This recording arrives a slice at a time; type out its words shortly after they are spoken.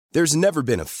There's never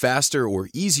been a faster or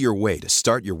easier way to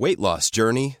start your weight loss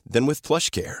journey than with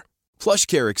PlushCare.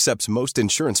 PlushCare accepts most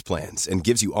insurance plans and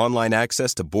gives you online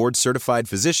access to board-certified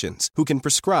physicians who can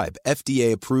prescribe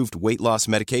FDA-approved weight loss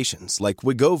medications like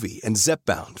Wegovy and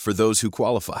Zepbound for those who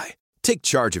qualify. Take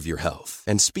charge of your health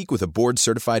and speak with a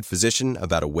board-certified physician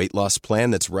about a weight loss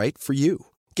plan that's right for you.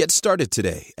 Get started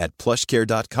today at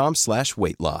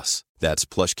plushcare.com/weight-loss. That's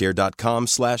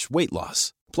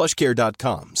plushcare.com/weight-loss.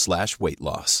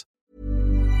 plushcare.com/weight-loss.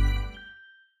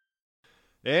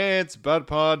 It's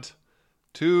BudPod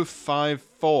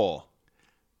 254.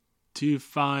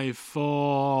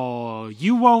 254.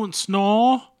 You won't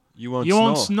snore. You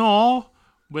won't snore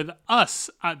with us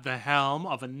at the helm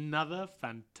of another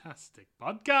fantastic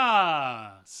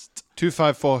podcast.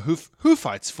 254. Who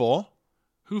fights for?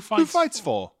 Who Who fights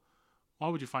for? Why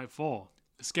would you fight for?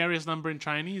 The scariest number in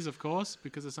Chinese, of course,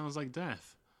 because it sounds like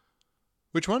death.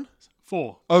 Which one?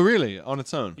 4. Oh, really? On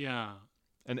its own? Yeah.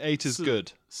 And 8 is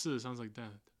good. 4 sounds like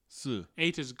death. 4.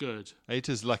 8 is good. 8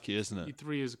 is lucky, isn't it?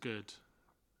 3 is good.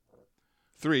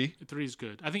 3? 3 is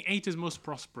good. I think 8 is most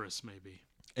prosperous, maybe.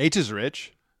 8 is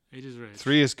rich. 8 is rich.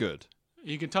 3 is good.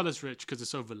 You can tell it's rich because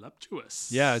it's so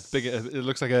voluptuous. Yeah, it's big. It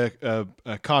looks like a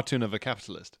cartoon of a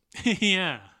capitalist.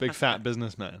 Yeah. Big fat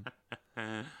businessman.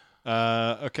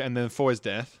 Okay, and then 4 is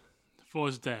death. 4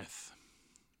 is death.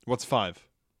 What's 5?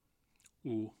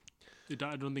 Ooh.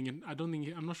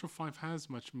 I'm not sure 5 has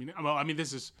much meaning. Well, I mean,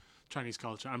 this is Chinese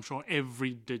culture. I'm sure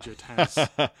every digit has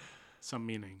some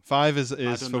meaning. 5 is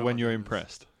for when you're is.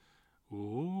 impressed.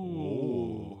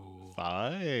 Ooh.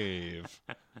 5.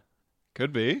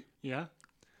 Could be. Yeah.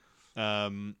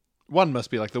 1 must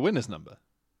be like the winner's number.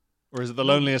 Or is it the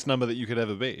loneliest number that you could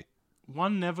ever be?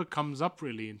 1 never comes up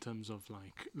really in terms of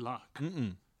like luck.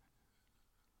 Mm-mm.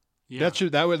 Yeah.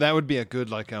 That would be a good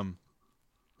like I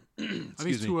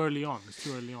think it's too early on. It's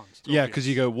too early on. Yeah, because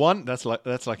you go 1. That's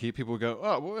like people go,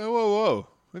 oh, whoa,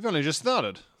 we've only just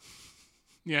started.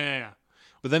 Yeah.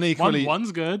 But then equally,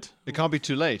 1's good. It can't be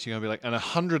too late. You're gonna be like, and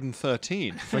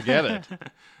 113. Forget it.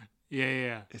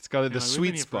 Yeah. It's got the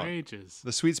sweet spot. For ages.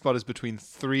 The sweet spot is between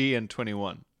 3 and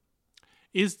 21.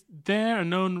 Is there a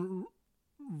known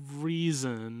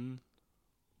reason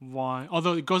why?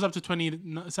 Although it goes up to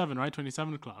 27, right?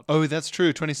 27 club. Oh, that's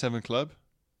true. 27 club.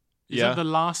 Is that the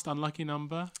last unlucky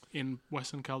number in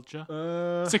Western culture?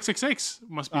 666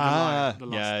 must be the last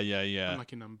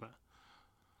unlucky number.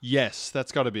 Yes,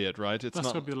 that's got to be it, right? That's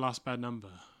got to be the last bad number.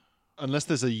 Unless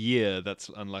there's a year that's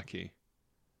unlucky.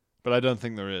 But I don't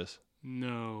think there is.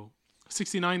 No.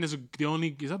 69 is the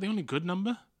only good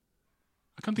number?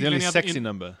 I can't think the of only sexy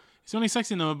number. It's the only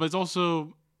sexy number, but it's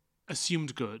also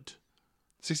assumed good.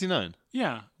 69?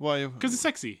 Yeah. Why? Because it's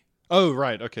sexy. Oh,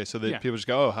 right. Okay, so people just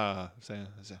go, sex.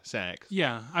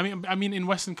 Yeah. I mean, in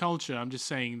Western culture, I'm just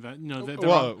saying that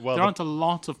there aren't a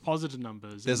lot of positive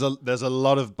numbers. There's a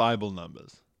lot of Bible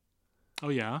numbers. Oh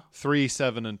yeah. 3,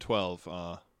 7, and 12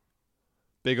 are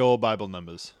big old Bible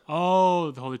numbers.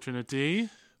 Oh, the Holy Trinity.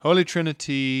 Holy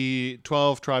Trinity,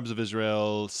 12 tribes of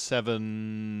Israel,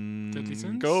 7 deadly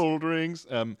sins? Gold rings,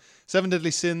 7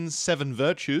 deadly sins, 7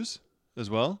 virtues as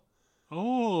well.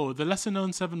 Oh, the lesser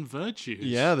known 7 virtues.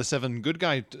 Yeah, the 7 good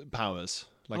guy powers.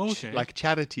 Like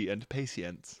charity and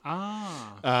patience.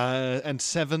 And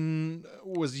 7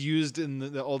 was used in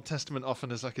the Old Testament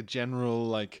often as like a general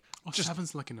like... Oh,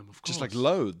 7's lucky number, of course. Just like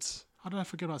loads. How did I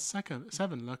forget about 7?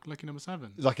 Lucky number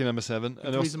 7. Lucky number 7.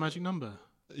 And 3's a magic number.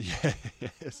 Yeah,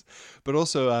 yes. But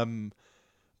also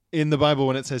in the Bible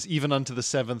when it says even unto the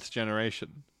 7th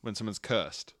generation, when someone's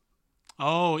cursed.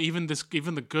 Oh, even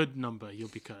the good number, you'll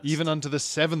be cursed. Even unto the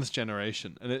 7th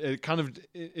generation. And it kind of,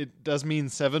 it does mean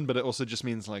 7, but it also just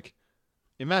means like,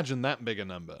 imagine that bigger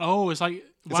number. Oh, it's like,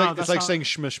 it's like saying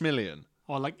schmillion.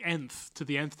 Or like nth, to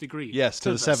the nth degree. Yes,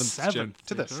 to the 7th.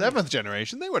 To the 7th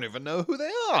generation, they won't even know who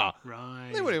they are. Right.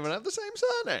 They won't even have the same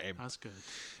surname. That's good.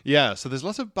 Yeah, so there's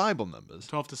lots of Bible numbers.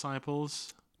 12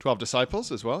 disciples. 12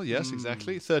 disciples as well, yes,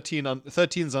 exactly.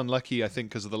 13's unlucky, I think,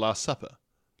 because of the Last Supper,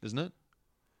 isn't it?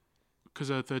 Because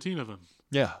there are 13 of them.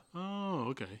 Yeah.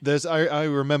 Oh, okay. I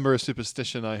remember a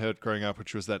superstition I heard growing up,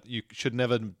 which was that you should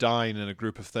never dine in a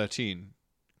group of 13,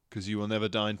 because you will never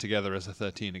dine together as a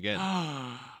 13 again.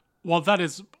 Well, that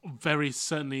is very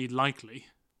certainly likely.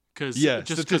 Because of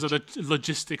the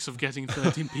logistics of getting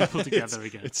 13 people together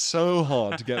again. It's so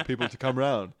hard to get people to come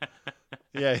round.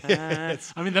 Yeah.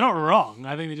 I mean, they're not wrong.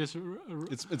 I think they just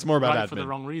it's more about admin for the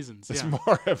wrong reasons. It's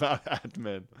more about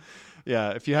admin.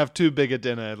 Yeah, if you have too big a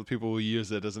dinner, people will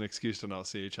use it as an excuse to not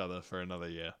see each other for another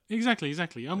year.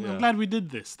 Exactly. I'm glad we did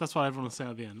this. That's what everyone will say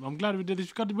at the end. I'm glad we did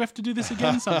this. We have to do this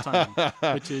again sometime,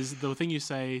 which is the thing you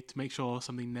say to make sure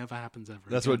something never happens ever.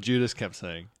 That's again. what Judas kept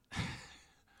saying.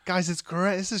 guys, it's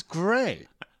great. This is great.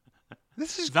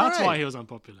 This is That's great. why he was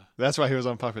unpopular. That's why he was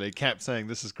unpopular. He kept saying,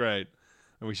 this is great,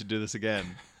 and we should do this again.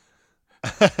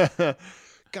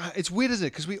 God, it's weird, isn't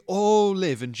it? Because we all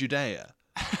live in Judea.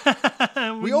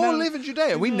 we all live in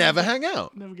Judea. We never hang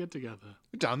out. Never get together.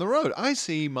 Down the road. I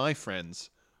see my friends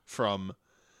from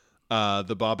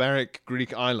the barbaric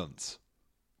Greek islands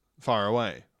far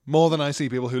away more than I see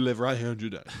people who live right here in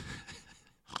Judea.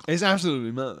 It's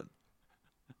absolutely mad.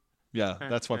 Yeah,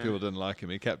 that's why people didn't like him.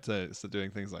 He kept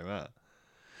doing things like that.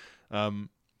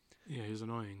 Yeah, he was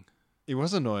annoying. He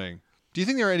was annoying. Do you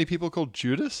think there are any people called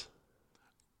Judas?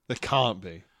 There can't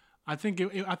be. I think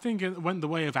it went the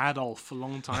way of Adolf a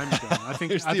long time ago. I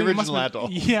think It's I the think original Adolf.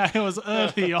 Yeah, it was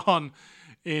early on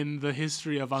in the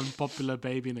history of unpopular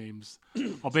baby names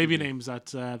or baby names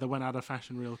that went out of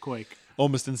fashion real quick.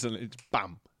 Almost instantly,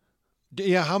 bam.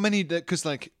 Yeah, how many? Because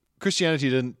like Christianity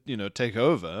didn't, take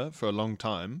over for a long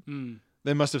time.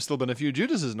 There must have still been a few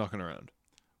Judases knocking around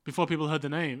before people heard the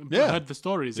name. Yeah. Heard the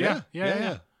stories. Yeah.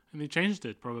 And they changed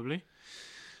it probably.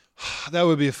 That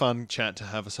would be a fun chat to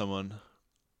have with someone.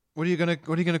 What are you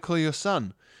gonna call your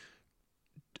son?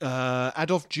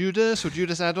 Adolf Judas or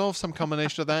Judas Adolf? Some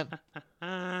combination of that.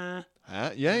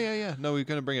 Yeah. No, we're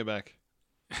gonna bring it back.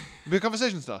 Be a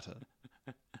conversation starter.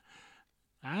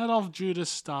 Adolf Judas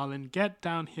Stalin, get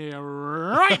down here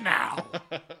right now.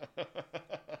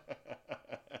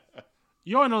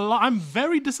 You're in a lot. I'm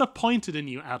very disappointed in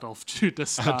you, Adolf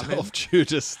Judas Stalin. Adolf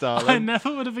Judas Stalin. I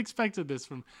never would have expected this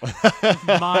from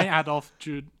my Adolf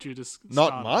Judas Stalin.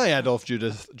 Not my Adolf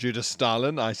Judas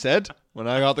Stalin, I said, when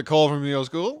I got the call from your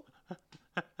school.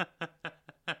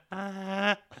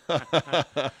 If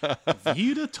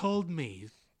you'd have told me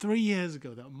 3 years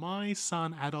ago that my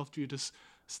son, Adolf Judas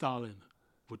Stalin,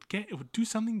 would do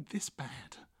something this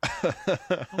bad,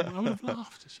 I would have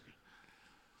laughed at you.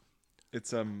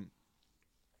 It's,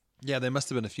 yeah, there must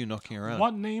have been a few knocking around.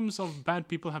 What names of bad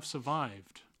people have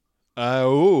survived?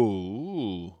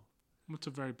 What's a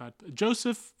very bad...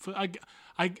 Joseph... I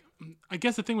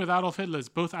guess the thing with Adolf Hitler is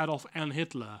both Adolf and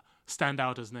Hitler stand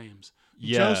out as names.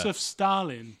 Yeah. Joseph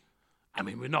Stalin... I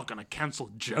mean, we're not going to cancel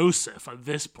Joseph at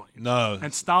this point. No.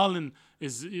 And Stalin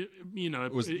is,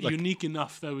 unique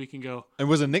enough that we can go... It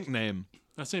was a nickname.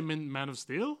 I say Man of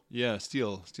Steel? Yeah,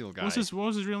 Steel guy. What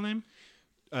was his real name?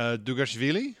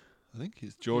 Dugashvili? I think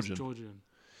he's Georgian. He's Georgian.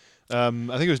 I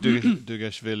think it was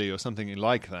Dugashvili or something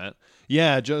like that.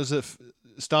 Yeah, Joseph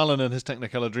Stalin and his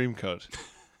Technicolor Dreamcoat.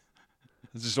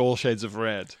 It's just all shades of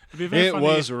red. It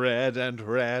was red and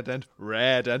red and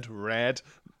red and red.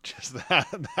 Just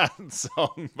that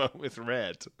song, but with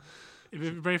red. It'd be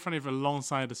very funny if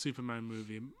alongside a Superman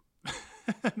movie,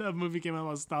 that movie came out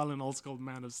about Stalin, also called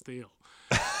Man of Steel.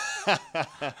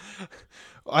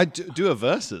 I'd do a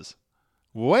versus.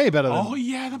 Way better than... Oh,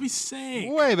 yeah, that'd be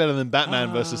sick. Way better than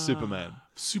Batman versus Superman.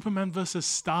 Superman versus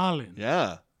Stalin.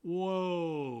 Yeah.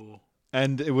 Whoa.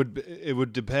 And it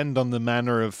would depend on the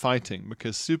manner of fighting,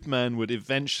 because Superman would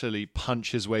eventually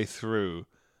punch his way through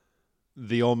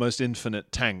the almost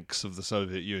infinite tanks of the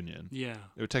Soviet Union. Yeah.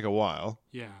 It would take a while.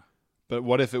 Yeah. But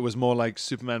what if it was more like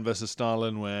Superman versus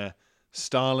Stalin, where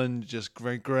Stalin just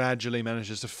very gradually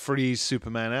manages to freeze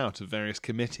Superman out of various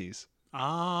committees?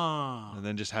 Ah. And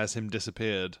then just has him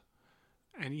disappeared.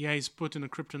 And yeah, he's put in a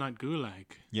kryptonite gulag.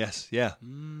 Yes, yeah.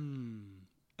 And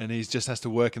he just has to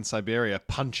work in Siberia,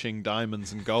 punching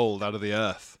diamonds and gold out of the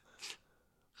earth.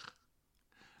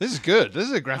 This is good. This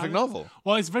is a graphic novel.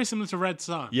 Well, it's very similar to Red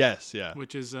Sun. Yes, yeah.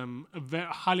 Which is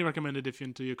highly recommended if you're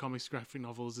into your comics graphic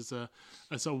novels. It's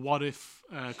a what if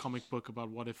comic book about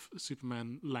what if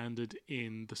Superman landed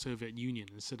in the Soviet Union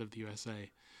instead of the USA.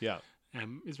 Yeah.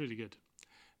 It's really good.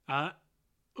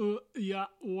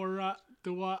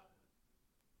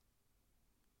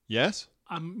 Yes?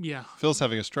 Yeah. Phil's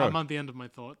having a stroke. I'm at the end of my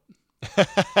thought.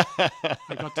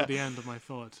 I got to the end of my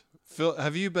thought. Phil,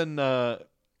 have you been...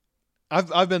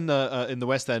 I've been in the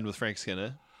West End with Frank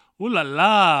Skinner. Ooh la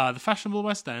la, the fashionable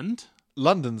West End.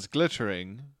 London's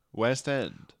glittering West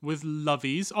End. With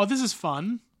lovies. Oh, this is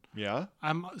fun. Yeah.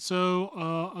 On this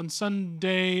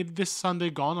Sunday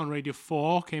gone on Radio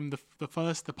 4 came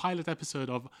the pilot episode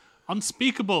of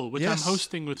Unspeakable, which I'm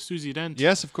hosting with Susie Dent.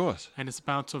 Yes, of course. And it's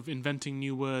about inventing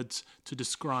new words to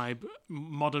describe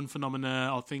modern phenomena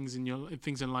or things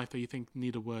in life that you think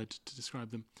need a word to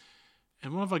describe them.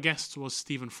 And one of our guests was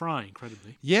Stephen Fry,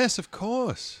 incredibly. Yes, of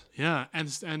course. Yeah,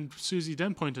 and Susie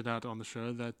then pointed out on the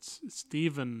show that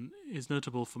Stephen is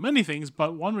notable for many things,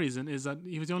 but one reason is that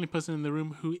he was the only person in the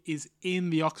room who is in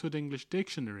the Oxford English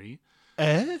Dictionary,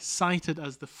 cited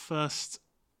as the first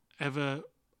ever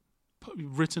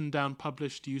written down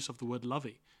published use of the word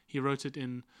lovey. He wrote it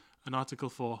in an article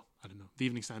for, I don't know, the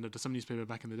Evening Standard or some newspaper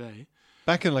back in the day.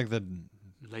 Back in like the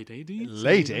late 80s?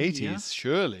 Late 80s,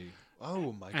 surely.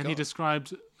 Oh my god. And he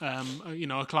described,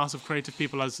 a class of creative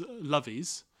people as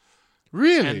lovies.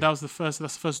 Really? And that's the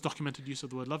first documented use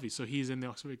of the word lovey. So he's in the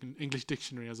Oxford English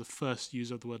Dictionary as a first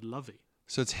use of the word lovey.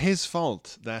 So it's his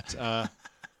fault that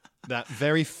that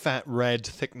very fat, red,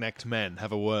 thick-necked men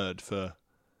have a word for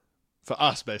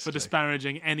us, basically. For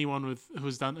disparaging anyone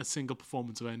who's done a single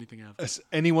performance of anything ever.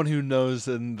 Anyone who knows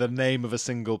the name of a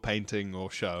single painting or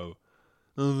show.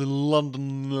 The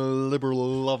London liberal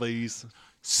lovies.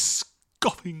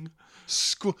 Scoffing.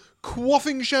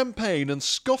 Quaffing champagne and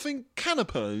scoffing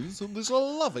canapes on this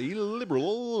lovely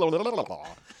liberal...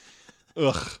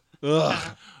 Ugh.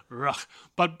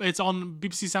 But it's on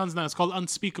BBC Sounds now. It's called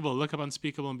Unspeakable. Look up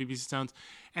Unspeakable on BBC Sounds.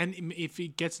 And if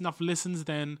it gets enough listens,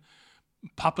 then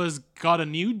Papa's got a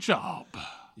new job.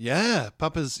 Yeah,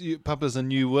 Papa's a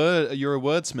new word. You're a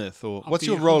wordsmith, or what's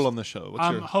your role on the show?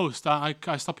 I'm a host. I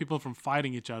stop people from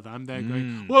fighting each other. I'm there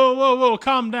going, whoa,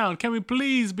 calm down. Can we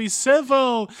please be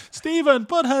civil? Stephen,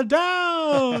 put her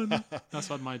down. That's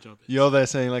what my job is. You're there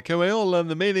saying like, can we all learn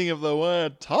the meaning of the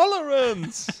word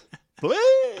tolerance,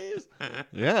 please?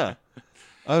 Yeah.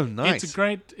 Oh, nice.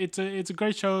 It's a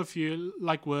great show if you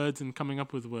like words and coming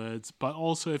up with words, but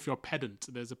also if you're a pedant.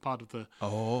 There's a part of the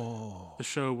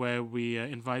show where we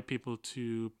invite people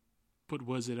to put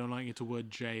words they don't like into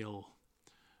word jail.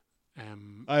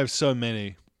 I have so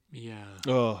many. Yeah.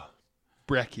 Oh,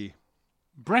 brekkie.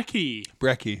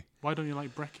 Brekkie. Why don't you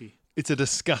like brekkie? It's a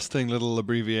disgusting little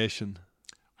abbreviation.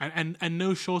 And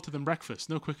no shorter than breakfast.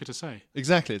 No quicker to say.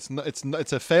 Exactly.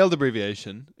 It's a failed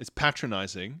abbreviation. It's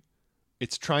patronizing.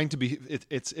 It's trying to be.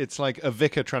 It's like a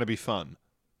vicar trying to be fun.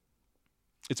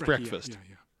 It's brekkie, breakfast.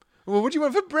 Yeah. Well, what do you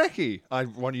want for brekkie? I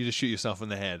want you to shoot yourself in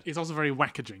the head. It's also very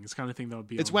wackaging. It's the kind of thing that would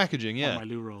be. It's wackaging, yeah. On my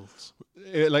loo rolls.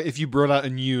 Like if you brought out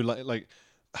a new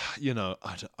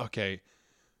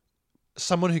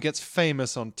someone who gets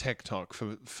famous on TikTok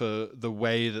for the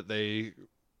way that they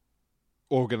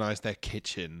organize their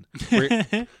kitchen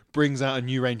brings out a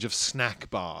new range of snack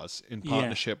bars in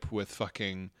partnership with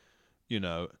fucking,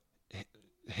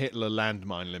 Hitler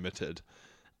Landmine Limited,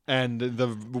 and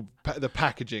the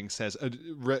packaging says,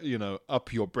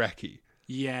 up your brekkie.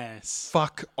 Yes.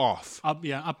 Fuck off.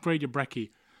 Upgrade your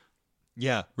brekkie.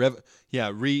 Yeah.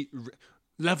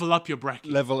 Level up your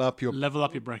brekkie. Level up your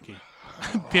brekkie.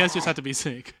 Pierce just had to be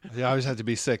sick. Yeah, I always had to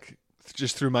be sick,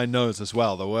 just through my nose as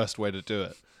well. The worst way to do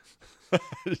it.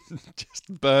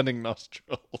 Just burning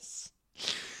nostrils.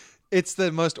 It's the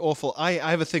most awful. I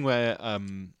have a thing where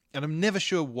and I'm never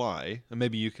sure why, and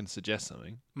maybe you can suggest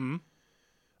something.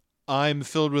 I'm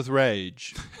filled with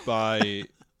rage by...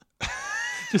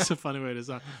 Just a funny way to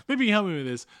start. Maybe you can help me with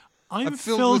this. I'm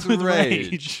filled with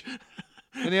rage.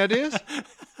 Any ideas?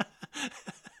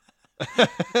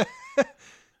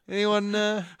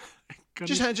 Anyone?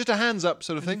 Just a hands up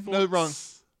sort of thing. No wrong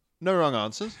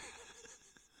answers.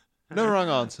 No wrong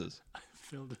answers.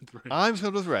 I'm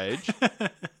filled with rage.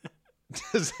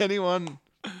 Does anyone...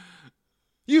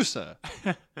 You, sir.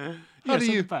 How do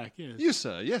you? Back, yes. You,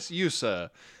 sir. Yes, you, sir.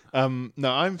 No,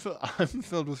 I'm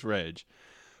filled with rage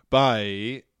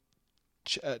by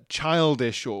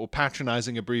childish or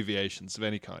patronizing abbreviations of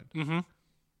any kind. Mm-hmm.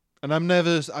 And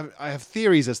I have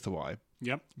theories as to why.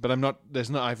 Yep. But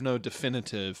I have no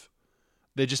definitive.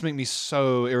 They just make me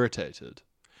so irritated.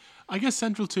 I guess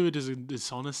central to it is a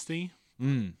dishonesty.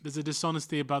 There's a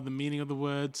dishonesty about the meaning of the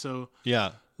word. So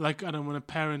yeah, like when a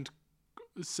parent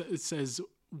says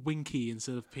Winky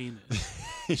instead of penis,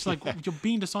 it's like you're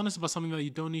being dishonest about something that you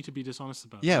don't need to be dishonest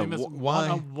about. Yeah, why?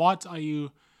 What are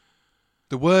you?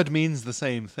 The word means the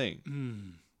same thing.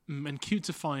 And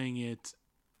cutifying it,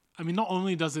 I mean, not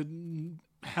only does it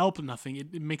help nothing,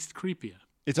 it makes it creepier.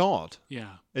 It's odd.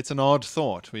 Yeah. It's an odd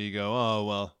thought where you go, oh,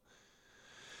 well,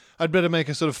 I'd better make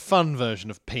a sort of fun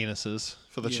version of penises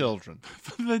for the children.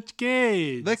 For the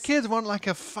kids. The kids want like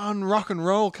a fun rock and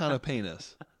roll kind of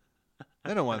penis.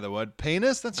 They don't want the word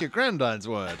penis. That's your granddad's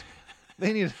word.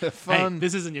 They need a fun... Hey,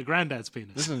 this isn't your granddad's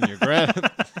penis. This isn't your grand...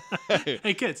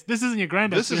 Hey, kids, this isn't your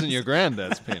granddad's penis. This isn't your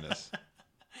granddad's penis.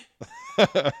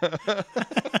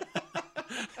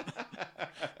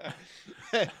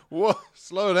 Hey, whoa,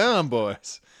 slow down,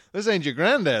 boys. This ain't your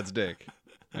granddad's dick.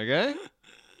 Okay?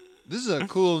 This is a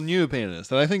cool new penis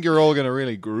that I think you're all going to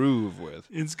really groove with.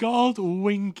 It's called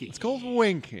Winky. It's called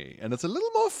Winky, and it's a little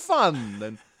more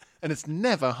fun, and it's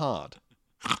never hard.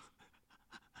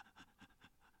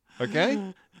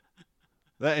 Okay?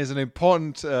 That is an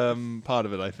important part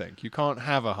of it, I think. You can't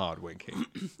have a hard Winky.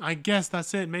 I guess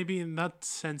that's it. Maybe in that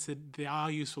sense, they are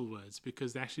useful words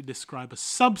because they actually describe a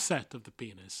subset of the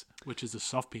penis, which is the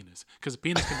soft penis. Because the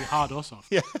penis can be hard or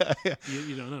soft. Yeah.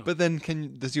 You don't know. But then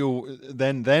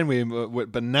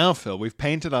but now, Phil, we've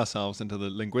painted ourselves into the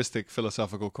linguistic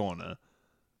philosophical corner.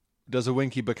 Does a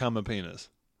Winky become a penis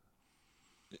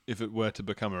if it were to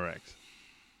become erect?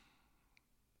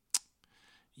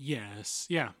 Yes.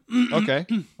 Yeah. Okay.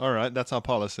 All right. That's our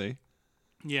policy.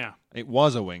 Yeah. It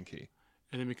was a Winky.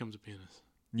 And then becomes a penis.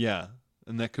 Yeah.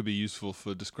 And that could be useful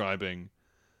for describing,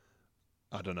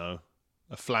 I don't know,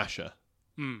 a flasher.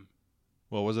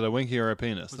 Well, was it a Winky or a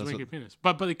penis? It's a Winky or penis.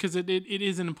 But because it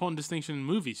is an important distinction in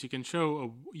movies. You can show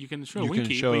a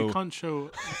Winky, but you can't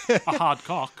show a hard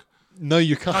cock. No,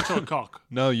 you can't. Can't show a cock.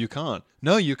 No, you can't.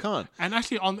 No, you can't. And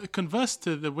actually, on converse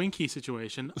to the Winky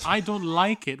situation, I don't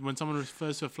like it when someone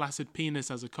refers to a flaccid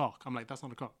penis as a cock. I'm like, that's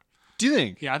not a cock. Do you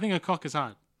think? Yeah, I think a cock is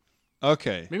hard.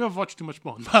 Okay. Maybe I've watched too much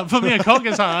porn, but for me, a cock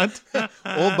is hard.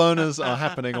 All boners are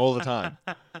happening all the time.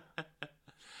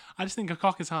 I just think a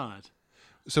cock is hard.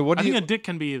 So what do I think a dick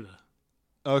can be either.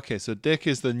 Okay, so dick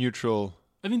is the neutral.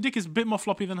 I think dick is a bit more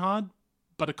floppy than hard,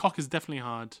 but a cock is definitely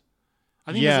hard.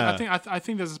 I think I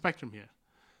think there's a spectrum here.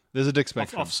 There's a dick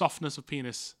spectrum of softness of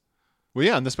penis. Well,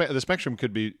 yeah, and the spectrum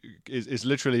could be is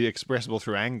literally expressible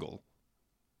through angle,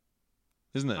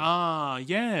 isn't it? Ah,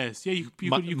 yes, yeah. You could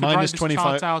minus write this 25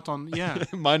 chart out on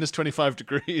minus 25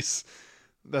 degrees.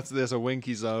 There's a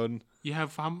Winky zone. You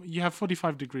have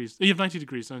 45 degrees. You have 90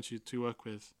 degrees, don't you, to work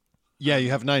with? Yeah, you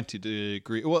have 90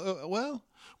 degrees. Well,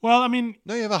 I mean,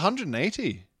 no, you have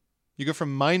 180. You go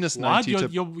from minus 90 to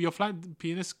your flaccid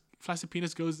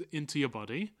penis goes into your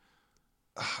body.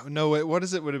 No, wait, what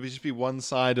is it? Would it just be one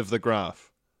side of the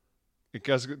graph? It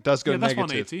does go that's negative.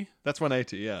 180. That's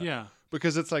 180, yeah. Yeah.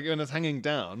 Because it's like when it's hanging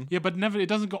down. Yeah, but it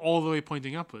doesn't go all the way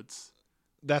pointing upwards.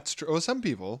 That's true. Or some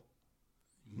people.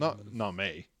 Not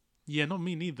me. Yeah, not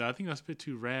me neither. I think that's a bit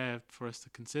too rare for us to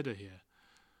consider here.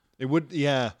 It would,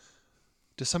 yeah.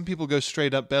 Do some people go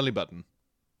straight up belly button?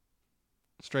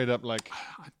 Straight up like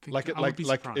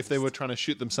if they were trying to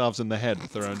shoot themselves in the head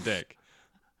with their own dick.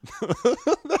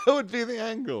 That would be the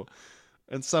angle.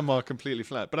 And some are completely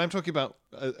flat. But I'm talking about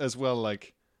as well,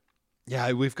 like,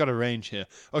 yeah, we've got a range here.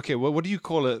 Okay, well, what do you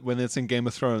call it when it's in Game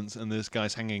of Thrones and this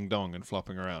guy's hanging dong and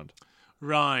flopping around?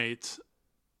 Right.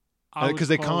 Because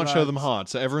they can't show them hard,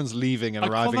 so everyone's leaving and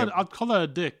arriving. I'd call that a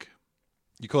dick.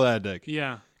 You call that a dick?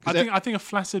 Yeah. I think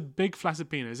a big flaccid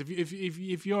penis.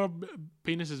 If your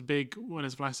penis is big when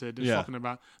it's flaccid, it's talking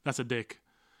about that's a dick.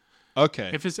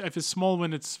 Okay. If it's small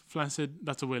when it's flaccid,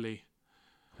 that's a willy.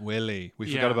 Willy,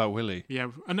 we forgot about Willy. Yeah,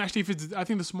 and actually, I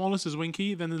think the smallest is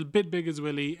Winky, then a bit bigger is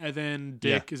Willy, and then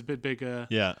dick is a bit bigger.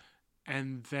 Yeah.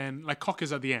 And then cock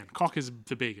is at the end. Cock is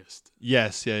the biggest.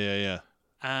 Yes. Yeah.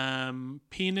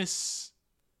 Penis.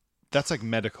 That's like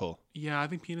medical. Yeah, I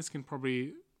think penis can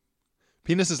probably.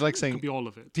 Penis is like saying. Could be all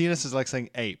of it. Penis is like saying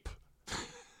ape.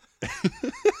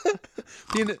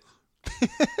 Penis.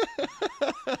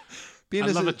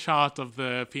 I love a chart of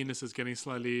the penises getting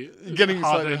slightly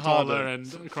harder and taller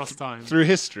and across time. Through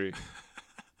history.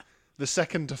 The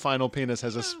second to final penis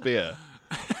has a spear.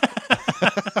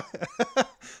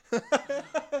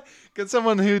 Can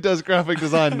someone who does graphic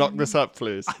design knock this up,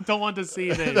 please? I don't want to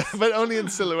see this. But only in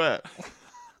silhouette.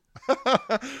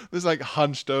 This like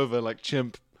hunched over like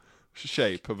chimp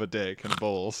shape of a dick and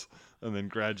balls. And then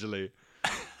gradually...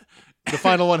 The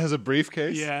final one has a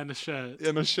briefcase. Yeah, and a shirt.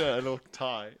 And a little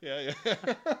tie. Yeah.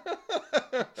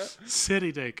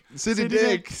 City dick. City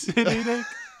dick.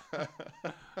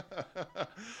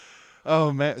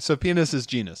 Oh, man. So penis is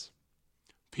genus.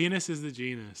 Penis is the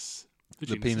genus.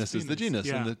 The penis is the genus,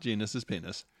 yeah. and the genus is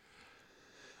penis.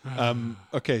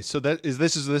 Okay, so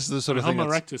this is the sort of thing. Homo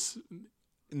erectus.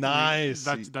 Nice.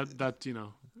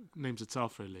 That names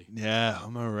itself really. Yeah,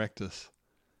 Homo erectus.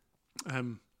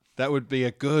 That would be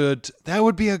a good,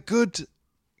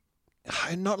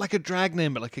 not like a drag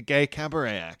name, but like a gay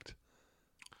cabaret act.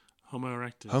 Homo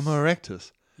erectus. Homo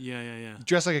erectus. Yeah.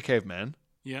 Dress like a caveman.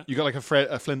 Yeah. You got like a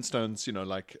Flintstones,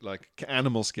 like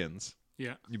animal skins.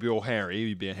 Yeah. You'd be all hairy.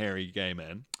 You'd be a hairy gay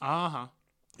man. Uh-huh.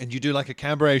 And you do like a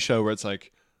cabaret show where it's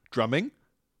like drumming.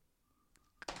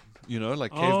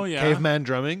 Like caveman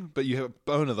drumming, but you have a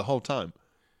boner the whole time.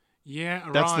 Yeah,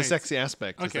 right. That's the sexy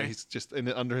aspect. Okay. He's just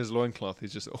under his loincloth.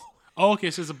 He's just... Oh, okay,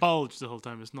 so it's a bulge the whole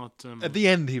time. It's not... At the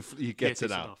end, he gets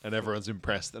it out, and everyone's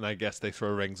impressed, and I guess they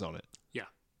throw rings on it. Yeah,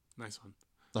 nice one.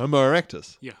 Homo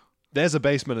erectus. Yeah. There's a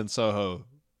basement in Soho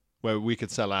where we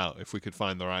could sell out if we could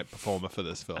find the right performer for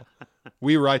this film.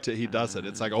 We write it, he does it.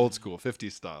 It's like old school,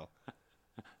 50s style.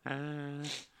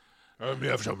 Let me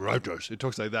have some writers. It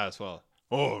talks like that as well.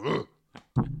 Oh.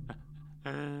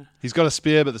 He's got a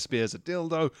spear, but the spear's a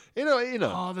dildo. You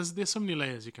know. Oh, there's so many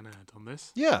layers you can add on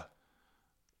this. Yeah.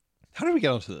 How did we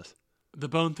get onto this? The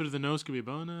bone through the nose could be a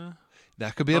boner.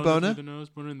 That could be a boner. Through the nose,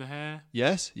 boner in the hair.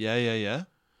 Yes. Yeah.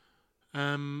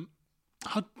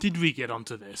 How did we get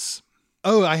onto this?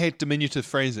 Oh, I hate diminutive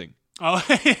phrasing. Oh,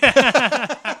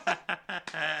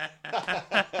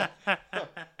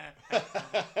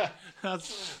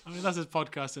 that's his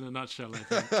podcast in a nutshell, I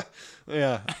think.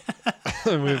 Yeah.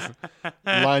 We've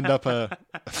lined up a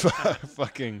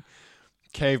fucking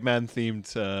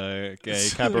caveman-themed gay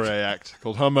cabaret act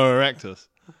called Homo Erectus.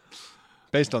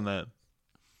 Based on that.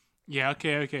 Yeah,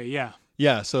 okay, yeah.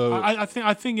 Yeah, so... I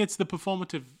think it's the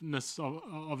performativeness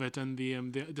of it and the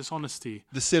dishonesty.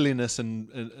 The silliness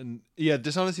and yeah,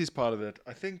 dishonesty is part of it.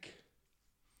 I think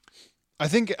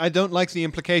I don't like the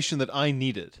implication that I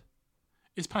need it.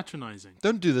 It's patronizing.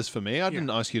 Don't do this for me. I didn't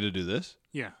ask you to do this.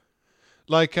 Yeah.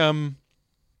 Like, in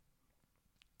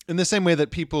the same way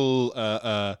that people,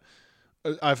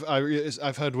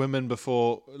 I've heard women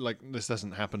before, like, this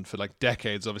doesn't happen for like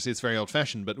decades, obviously it's very old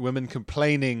fashioned, but women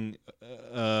complaining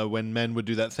when men would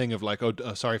do that thing of like,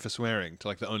 sorry for swearing, to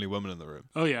like the only woman in the room.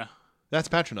 Oh yeah. That's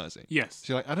patronizing. Yes.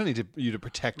 So you're like, I don't need you to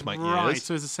protect my ears. Right,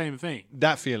 so it's the same thing.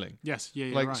 That feeling. Yes,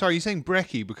 yeah, like, right. sorry, you're saying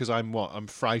brekkie because I'm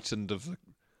frightened of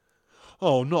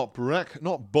not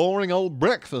boring old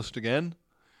breakfast again.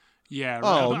 Yeah,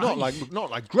 right. Oh, not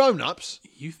like grown-ups.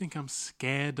 You think I'm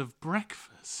scared of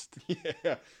breakfast?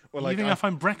 Yeah. Well, you think I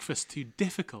find breakfast too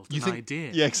difficult an idea?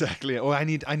 Yeah, exactly. Or I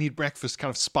need breakfast kind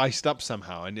of spiced up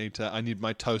somehow. I need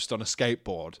my toast on a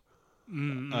skateboard,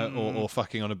 or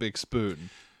fucking on a big spoon.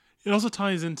 It also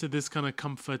ties into this kind of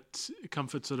comfort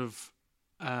sort of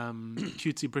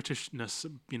cutesy Britishness.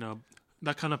 You know,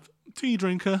 that kind of tea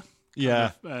drinker.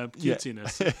 Yeah, kind of,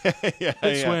 cutesiness. Yeah,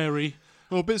 bit sweary.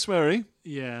 Oh, a bit sweary.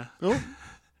 Yeah. Oh,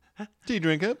 tea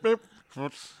drinker.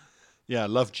 Yeah,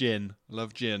 love gin.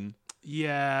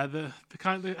 Yeah, the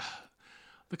kind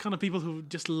of people who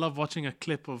just love watching a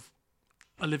clip of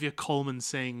Olivia Colman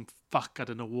saying "fuck" at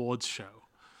an awards show.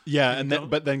 Yeah,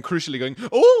 but then crucially going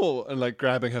 "oh" and like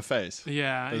grabbing her face.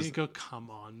 Yeah, and you go, "Come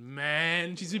on,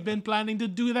 man! She's been planning to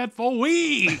do that for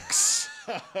weeks."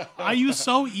 Are you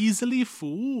so easily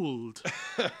fooled?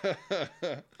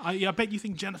 I bet you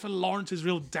think Jennifer Lawrence is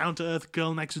real down-to-earth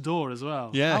girl next door as well.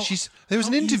 Yeah, there was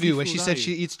an interview where she said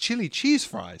she eats chili cheese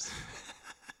fries.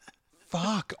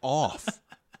 Fuck off.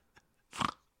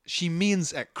 She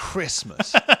means at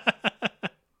Christmas.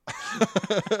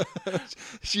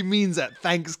 She means at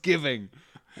Thanksgiving.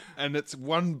 And it's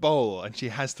one bowl and she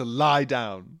has to lie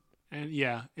down. And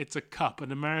yeah, it's a cup,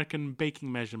 an American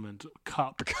baking measurement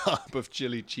cup. A cup of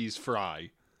chili cheese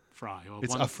fry.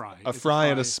 It's one fry. A fry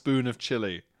and a spoon of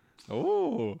chili.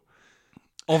 Oh.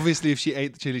 Obviously, if she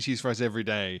ate the chili cheese fries every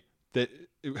day,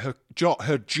 her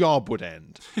job would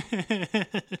end.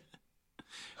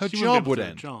 Her job would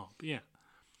end. Yeah.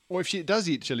 Or if she does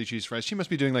eat chili cheese fries, she must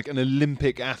be doing like an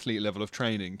Olympic athlete level of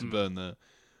training to burn the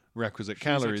requisite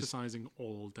calories. She's exercising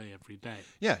all day, every day.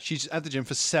 Yeah, she's at the gym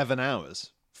for 7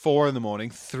 hours. 4 in the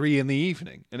morning, 3 in the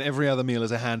evening, and every other meal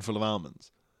is a handful of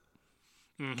almonds.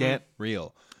 Mm-hmm. Get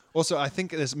real. Also, I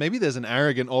think there's an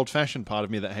arrogant, old-fashioned part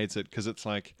of me that hates it because it's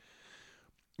like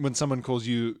when someone calls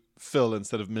you Phil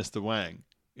instead of Mr. Wang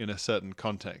in a certain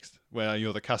context where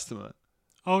you're the customer.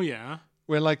 Oh yeah.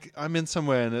 Where like I'm in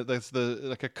somewhere and there's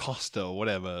like a Costa or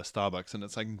whatever, Starbucks, and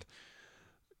it's like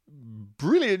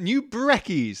brilliant new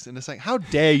brekkies, and it's like, how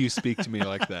dare you speak to me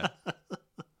like that?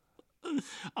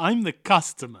 I'm the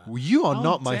customer. Well, you are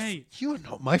not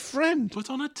my friend. Put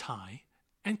on a tie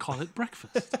and call it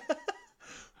breakfast.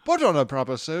 Put on a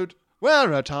proper suit,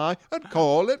 wear a tie, and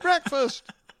call it breakfast.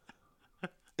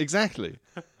 Exactly.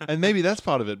 And maybe that's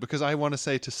part of it, because I want to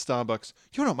say to Starbucks,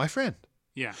 you're not my friend.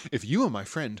 Yeah. If you were my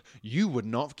friend, you would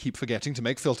not keep forgetting to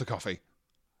make filter coffee.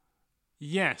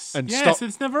 Yes. And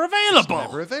it's never available. It's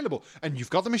never available. And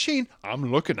you've got the machine.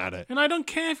 I'm looking at it. And I don't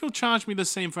care if you'll charge me the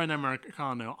same for an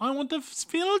Americano. I want a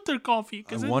filter coffee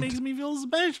because it makes me feel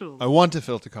special. I want a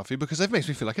filter coffee because it makes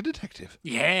me feel like a detective.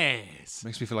 Yes. It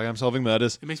makes me feel like I'm solving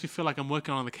murders. It makes me feel like I'm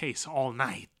working on the case all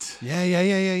night.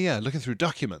 Yeah. Looking through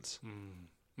documents.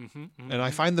 And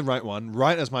I find the right one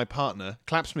right as my partner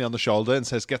claps me on the shoulder and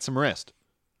says, "Get some rest."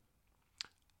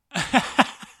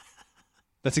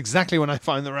 That's exactly when I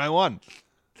find the right one.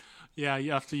 Yeah,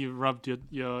 after you rubbed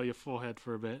your forehead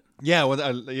for a bit. Yeah,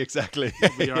 well, exactly.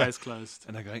 With your eyes closed.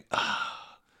 And I'm going,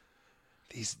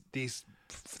 these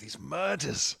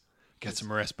murders. Get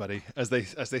some rest, buddy. As they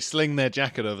sling their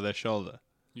jacket over their shoulder.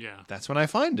 Yeah. That's when I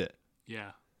find it.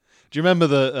 Yeah. Do you remember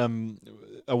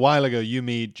the a while ago, you,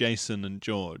 me, Jason, and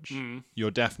George, Mm.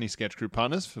 your Daphne sketch group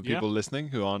partners, for people listening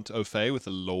who aren't au fait with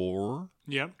the lore.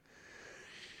 Yep.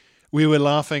 We were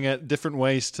laughing at different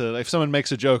ways to, if someone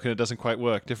makes a joke and it doesn't quite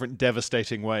work, different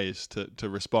devastating ways to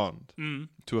respond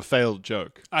to a failed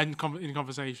joke. In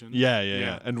conversation.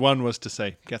 Yeah. And one was to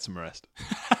say, get some rest.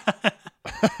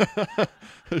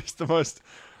 It's the most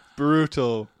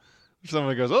brutal. If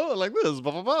someone goes, oh, like this,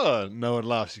 blah, blah, blah. No one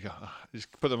laughs. You go, you just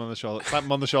put them on the shoulder, clap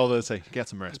them on the shoulder and say, get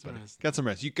some rest, buddy. Get some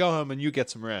rest. You go home and you get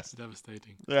some rest.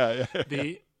 Devastating. Yeah.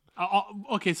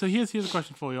 Okay, so here's a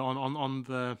question for you on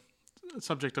the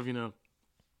subject of,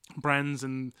 brands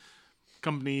and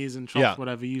companies and shops,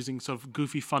 whatever, using sort of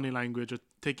goofy, funny language or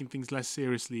taking things less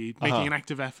seriously, making an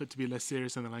active effort to be less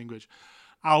serious in the language.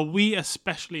 Are we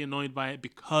especially annoyed by it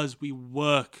because we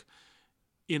work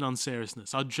in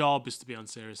unseriousness? Our job is to be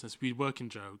unseriousness. We work in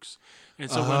jokes. And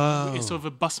so when it's sort of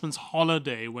a busman's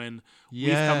holiday when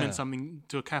we've come in something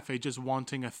to a cafe just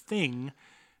wanting a thing,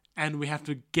 and we have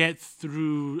to get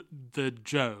through the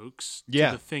jokes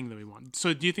to the thing that we want.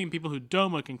 So do you think people who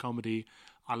don't work in comedy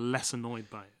are less annoyed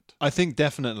by it? I think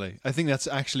definitely. I think that's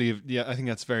actually, I think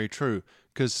that's very true.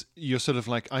 Because you're sort of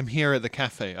like, I'm here at the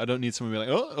cafe. I don't need someone to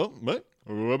be like,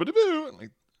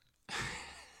 like,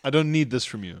 I don't need this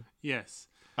from you. Yes.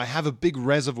 I have a big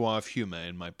reservoir of humor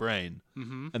in my brain.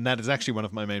 Mm-hmm. And that is actually one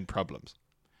of my main problems.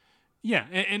 Yeah,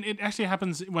 and it actually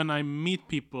happens when I meet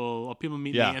people, or people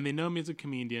meet me, and they know me as a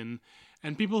comedian,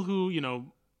 and people who,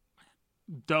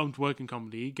 don't work in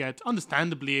comedy get,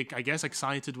 understandably, I guess,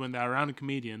 excited when they're around a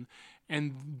comedian,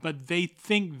 but they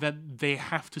think that they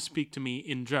have to speak to me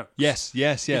in jokes. Yes.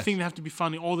 They think they have to be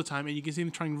funny all the time, and you can see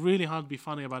them trying really hard to be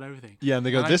funny about everything. Yeah, and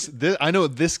they go, this I know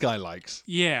what this guy likes.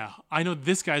 Yeah, I know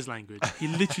this guy's language. He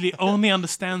literally only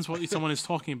understands what someone is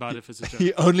talking about if it's a joke.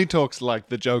 He only talks like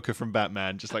the Joker from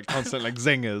Batman, just like constant like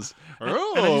zingers. And I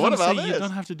just want to say, you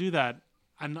don't have to do that.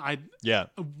 And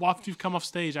after you've come off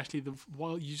stage, actually,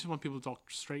 you just want people to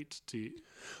talk straight to you.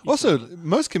 Also,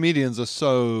 most comedians are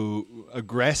so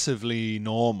aggressively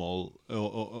normal,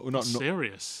 or not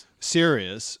serious.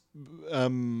 Serious,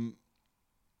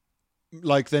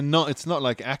 like they're not. It's not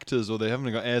like actors, or they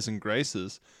haven't got airs and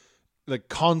graces. Like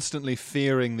constantly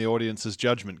fearing the audience's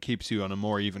judgment keeps you on a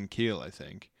more even keel, I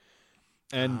think.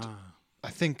 And I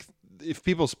think if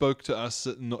people spoke to us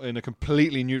in a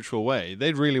completely neutral way,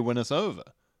 they'd really win us over.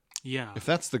 Yeah. If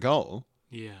that's the goal,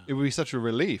 it would be such a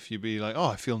relief. You'd be like, oh,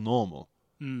 I feel normal.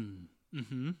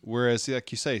 Mm-hmm. Whereas,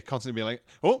 like you say, constantly be like,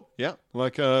 oh, yeah,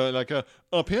 like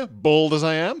up here, bald as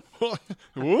I am.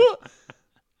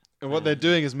 And what they're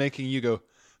doing is making you go,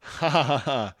 ha ha ha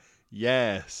ha,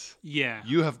 yes. Yeah.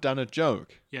 You have done a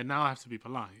joke. Yeah, now I have to be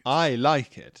polite. I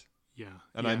like it. Yeah.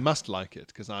 And I must like it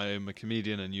because I am a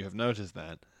comedian and you have noticed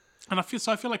that. And I feel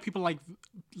like people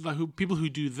people who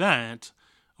do that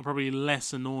are probably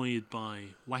less annoyed by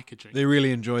wackaging. They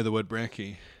really enjoy the word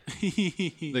brekkie.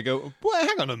 They go, well,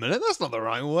 hang on a minute, that's not the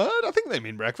right word. I think they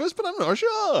mean breakfast, but I'm not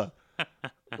sure.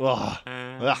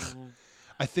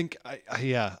 I think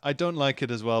I don't like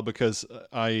it as well because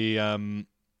I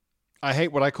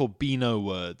hate what I call Beano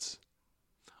words.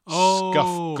 Oh.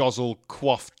 Scuff, gozzle,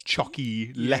 quaff,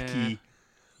 chocky, lecky.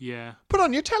 Yeah. Put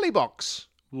on your telly box.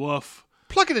 Woof.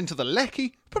 Plug it into the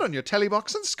lecky, put on your telly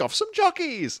box and scoff some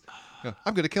jockeys.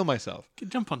 I'm going to kill myself.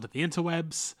 Jump onto the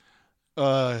interwebs.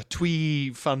 Twee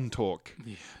fun talk.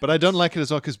 Yeah. But I don't like it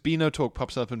as well because Beano talk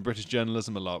pops up in British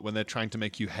journalism a lot when they're trying to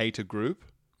make you hate a group.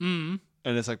 Mm.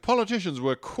 And it's like, politicians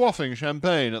were quaffing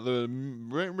champagne at the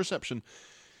reception.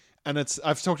 And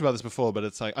I've talked about this before, but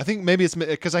it's like, I think maybe it's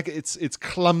because it's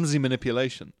clumsy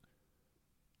manipulation.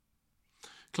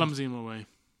 Clumsy in what way?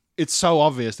 It's so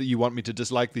obvious that you want me to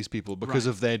dislike these people because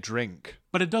of their drink.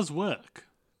 But it does work.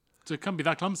 So it can't be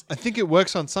that clumsy. I think it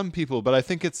works on some people, but I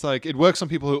think it's like it works on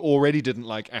people who already didn't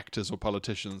like actors or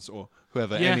politicians or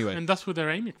whoever anyway. And that's what they're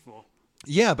aiming for.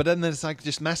 Yeah, but then it's like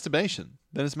just masturbation.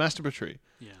 Then it's masturbatory.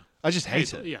 Yeah. I just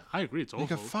hate it. Yeah, I agree. It's awful. You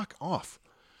go, fuck off.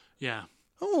 Yeah.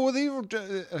 Oh,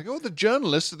 the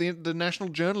journalists at the National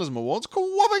Journalism Awards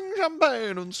quaffing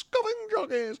champagne and scoffing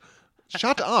jockeys.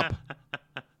 Shut up.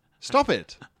 Stop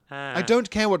it. I don't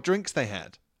care what drinks they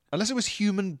had. Unless it was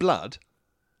human blood,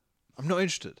 I'm not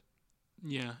interested.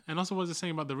 Yeah, and also what was I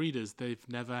saying about the readers? They've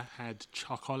never had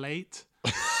chocolate.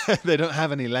 They don't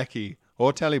have any lecky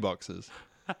or telly boxes,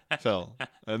 Phil.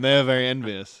 And they're very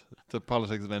envious. The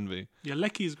politics of envy. Yeah,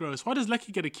 lecky is gross. Why does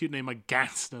lecky get a cute name like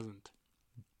gas doesn't?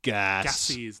 Gas.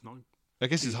 Gassy is not... I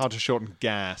guess it's hard to shorten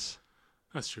gas.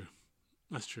 That's true.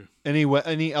 That's true.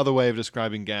 Any other way of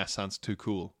describing gas sounds too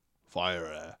cool. Fire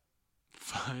air.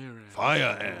 Fire air.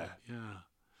 Fire air. Yeah.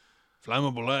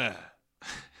 Flammable air.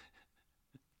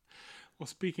 Well,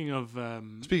 speaking of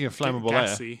flammable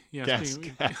gassy, air. Yeah,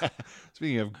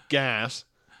 Speaking of gas.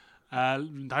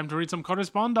 Time to read some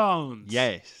correspondence.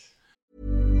 Yes.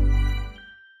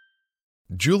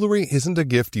 Jewelry isn't a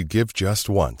gift you give just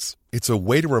once. It's a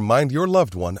way to remind your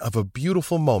loved one of a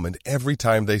beautiful moment every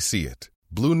time they see it.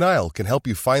 Blue Nile can help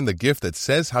you find the gift that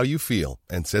says how you feel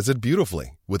and says it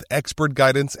beautifully, with expert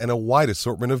guidance and a wide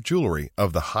assortment of jewelry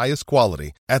of the highest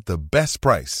quality at the best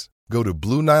price. Go to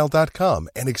BlueNile.com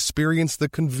and experience the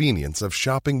convenience of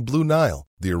shopping Blue Nile,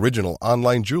 the original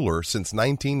online jeweler since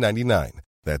 1999.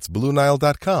 That's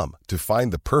BlueNile.com to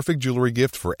find the perfect jewelry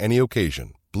gift for any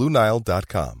occasion.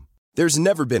 BlueNile.com. There's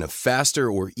never been a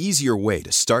faster or easier way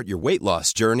to start your weight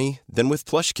loss journey than with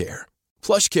PlushCare.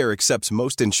 PlushCare accepts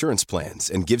most insurance plans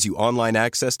and gives you online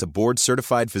access to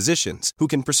board-certified physicians who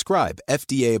can prescribe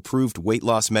FDA-approved weight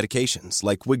loss medications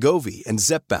like Wegovy and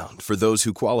Zepbound for those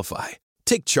who qualify.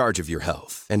 Take charge of your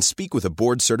health and speak with a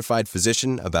board-certified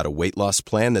physician about a weight loss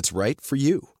plan that's right for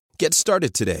you. Get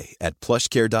started today at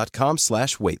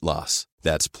plushcare.com/weight loss.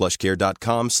 That's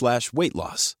plushcare.com/weight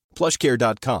loss.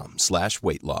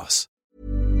 plushcare.com/weight loss.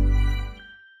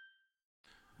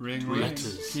 Ring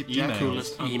letters, keep emails,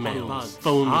 coolest emails,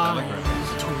 phone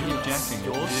telegrams,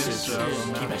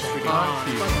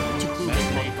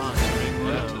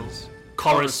 letters,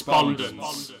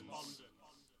 correspondence.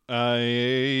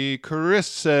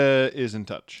 Chris is in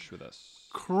touch with us.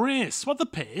 Chris, what the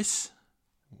piss?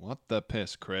 What the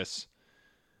piss, Chris?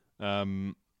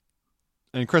 And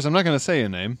Chris, I'm not going to say your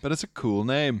name, but it's a cool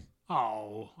name.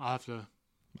 Oh, I'll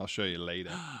show you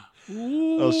later.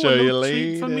 Ooh, I'll show you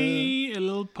treat for later. me, a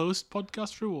little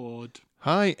post-podcast reward.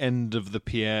 Hi, end of the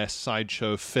Pierre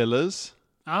sideshow fillers.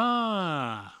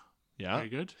 Ah, Yeah. very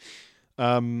good.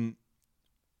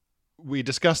 We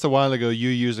discussed a while ago you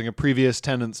using a previous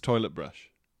tenant's toilet brush.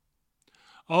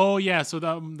 Oh yeah, so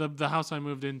the house I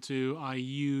moved into, I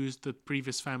used the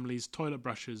previous family's toilet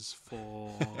brushes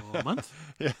for a month.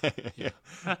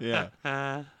 Yeah.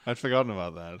 I'd forgotten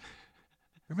about that.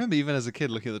 I remember even as a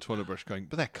kid looking at the toilet brush going,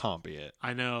 but that can't be it.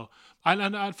 I know.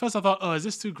 And at first I thought, oh, is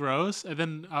this too gross? And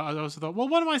then I also thought, well,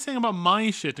 what am I saying about my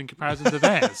shit in comparison to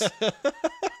theirs?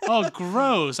 Oh,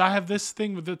 gross. I have this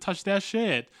thing that touch their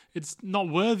shit. It's not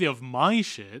worthy of my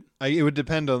shit. It would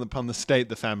depend upon the state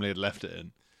the family had left it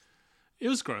in. It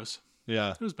was gross.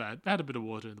 Yeah. It was bad. It had a bit of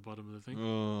water in the bottom of the thing.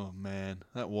 Oh, man.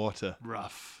 That water.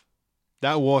 Rough.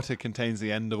 That water contains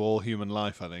the end of all human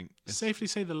life, I think. Safely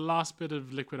say the last bit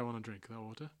of liquid I want to drink, that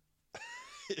water.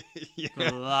 Yeah.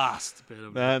 The last bit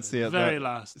of That's liquid. the Very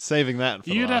last. Saving that for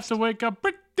You'd last. have to wake up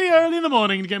pretty early in the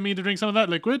morning to get me to drink some of that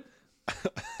liquid.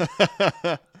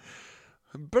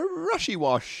 Brushy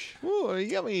wash. Oh,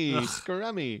 yummy.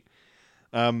 Scrummy.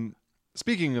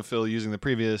 Speaking of Phil using the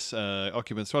previous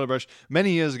occupant's toilet brush,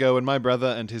 many years ago when my brother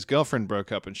and his girlfriend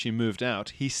broke up and she moved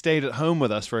out, he stayed at home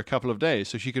with us for a couple of days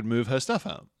so she could move her stuff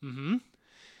out. Mm-hmm.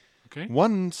 Okay.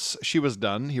 Once she was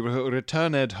done, he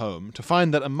returned home to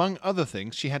find that, among other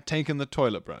things, she had taken the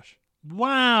toilet brush.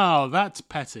 Wow, that's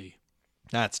petty.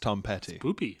 That's Tom Petty.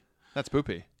 Poopy. That's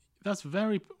poopy. That's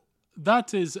very...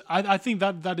 That is... I think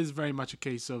that is very much a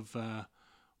case of...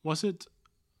 was it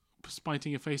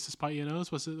spiting your face to spite your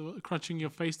nose? Was it crunching your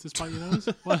face to spite your nose?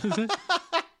 What is it?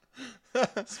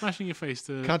 Smashing your face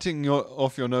to... Cutting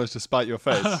off your nose to spite your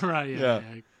face. Right, yeah.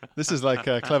 This is like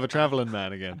a clever traveling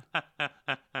man again.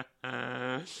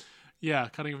 Yeah,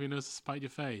 cutting off your nose to spite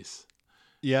your face.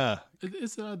 Yeah.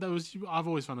 I've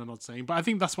always found an odd saying, but I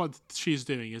think that's what she's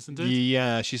doing, isn't it?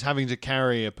 Yeah, she's having to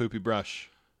carry a poopy brush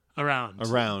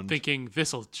Around. Thinking,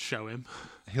 this'll show him.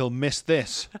 He'll miss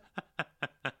this.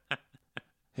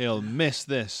 He'll miss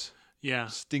this. Yeah.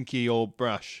 Stinky old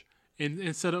brush.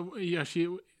 Instead of... Yeah,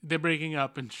 they're breaking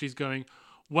up and she's going,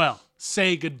 well,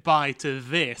 say goodbye to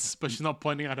this, but she's not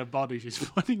pointing at her body, she's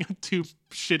pointing at two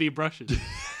shitty brushes.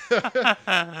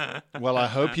 Well, I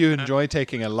hope you enjoy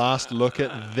taking a last look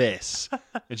at this.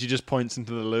 And she just points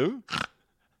into the loo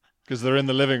because they're in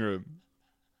the living room.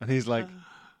 And he's like,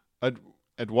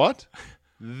 at what?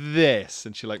 This.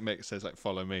 And she says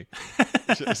follow me.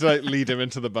 She's like, lead him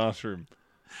into the bathroom.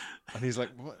 And he's like,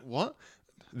 what?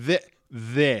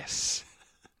 This.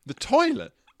 The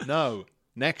toilet. No.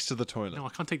 Next to the toilet. No, I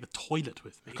can't take the toilet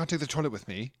with me. I can't take the toilet with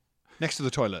me. Next to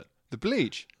the toilet. The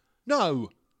bleach.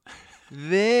 No.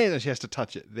 This. And she has to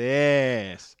touch it.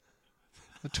 This.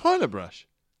 The toilet brush.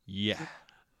 Yeah.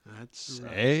 That's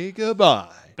Say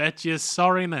goodbye. Bet you're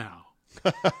sorry now.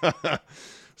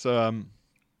 So,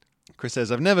 Chris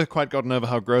says, I've never quite gotten over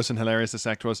how gross and hilarious this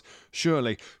act was.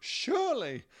 Surely,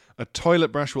 a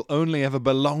toilet brush will only ever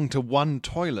belong to one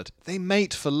toilet. They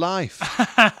mate for life.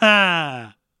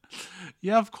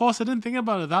 Yeah, of course. I didn't think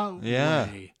about it that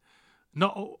way.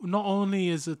 Not only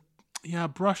is it,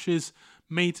 brush is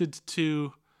mated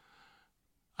to,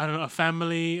 I don't know, a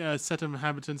family, a set of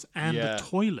inhabitants, and the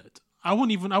toilet. I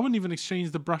wouldn't even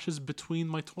exchange the brushes between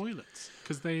my toilets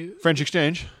because they French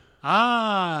exchange.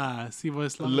 see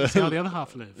how the other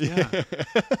half live. Yeah.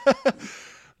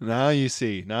 Now you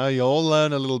see. Now you all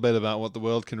learn a little bit about what the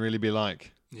world can really be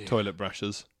like. Yeah. Toilet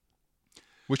brushes.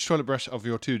 Which toilet brush of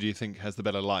your two do you think has the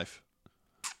better life?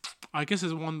 I guess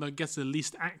it's one that gets the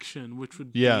least action, which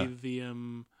would be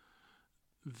the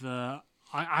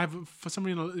I have for some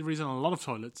reason a lot of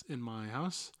toilets in my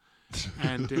house,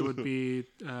 and it would be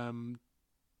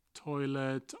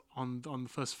toilet on the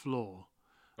first floor.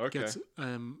 Okay. Gets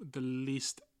the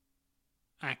least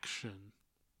action.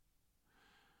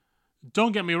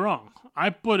 Don't get me wrong. I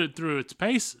put it through its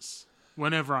paces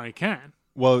whenever I can.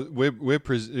 Well, we're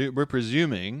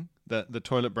presuming that the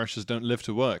toilet brushes don't live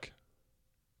to work.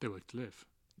 They work to live.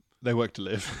 They work to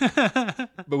live.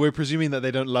 But we're presuming that they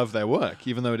don't love their work,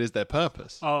 even though it is their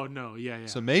purpose. Oh, no. Yeah.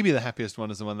 So maybe the happiest one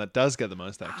is the one that does get the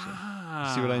most action.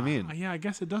 You see what I mean? Yeah, I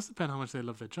guess it does depend how much they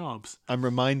love their jobs. I'm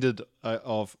reminded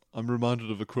of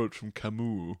a quote from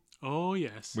Camus. Oh,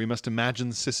 yes. We must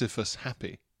imagine Sisyphus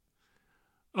happy.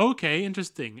 Okay,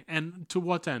 interesting. And to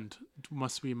what end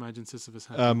must we imagine Sisyphus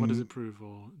happy? What does it prove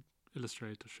or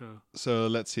illustrate or show? So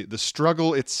let's see. The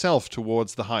struggle itself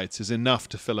towards the heights is enough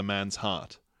to fill a man's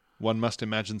heart. One must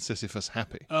imagine Sisyphus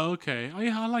happy. Okay. Oh,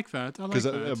 yeah, I like that. Because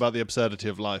about the absurdity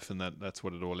of life, and that's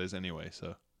what it all is anyway.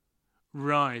 So.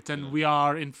 Right, and we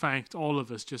are, in fact, all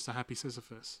of us just a happy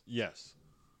Sisyphus. Yes.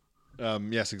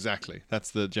 Yes, exactly.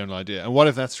 That's the general idea. And what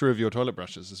if that's true of your toilet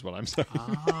brushes, is what I'm saying.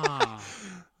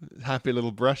 Happy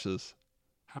little brushes.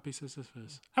 Happy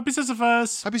Sisyphus. Happy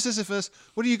Sisyphus! Happy Sisyphus.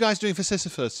 What are you guys doing for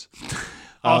Sisyphus?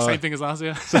 Same thing as last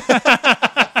year.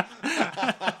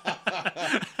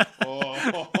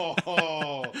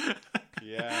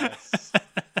 Yes.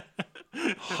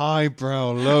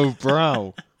 Highbrow,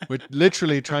 lowbrow. We're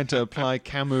literally trying to apply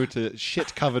Camus to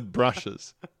shit-covered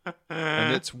brushes.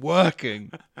 And it's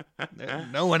working.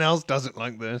 No one else does it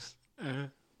like this.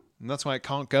 And that's why it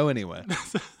can't go anywhere.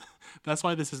 That's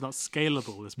why this is not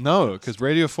scalable. No, because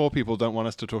Radio 4 people don't want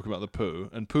us to talk about the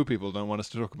poo, and poo people don't want us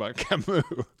to talk about Camus.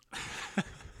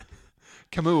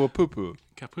 Camus or poo-poo?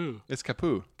 Capoo. It's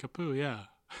Capoo. Capoo, yeah.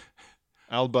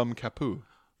 Album Capoo.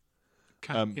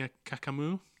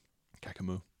 Kakamu.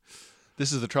 Kakamu.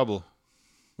 This is the trouble.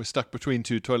 We're stuck between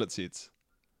two toilet seats.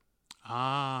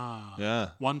 Yeah.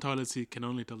 One toilet seat can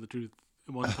only tell the truth.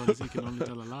 One toilet seat can only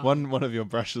tell a lie. One of your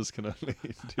brushes can only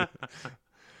do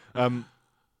it.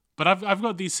 But I've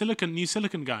got these new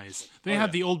silicon guys. They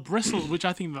have the old bristle, which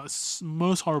I think that's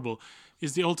most horrible.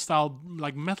 Is the old style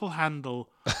like metal handle?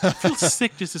 I feel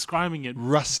sick just describing it.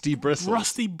 Rusty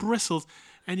bristles,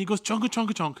 and he goes chonka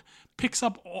chonka chonk, picks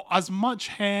up as much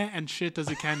hair and shit as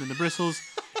he can in the bristles,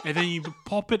 and then you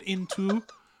pop it into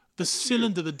the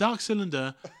cylinder, the dark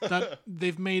cylinder that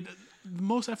they've made the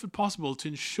most effort possible to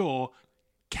ensure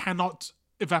cannot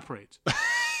evaporate.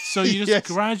 So you're just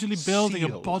gradually building a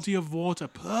body of water,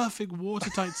 perfect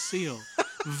watertight seal,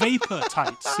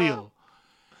 vapor-tight seal.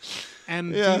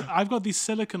 And I've got these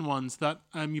silicon ones that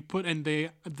you put, and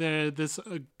they're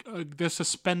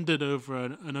suspended over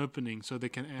an opening so they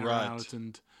can air out,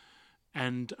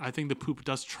 and I think the poop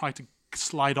does try to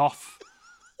slide off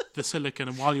the silicon,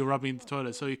 and while you're rubbing the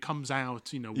toilet, so it comes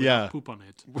out, with poop on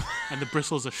it, and the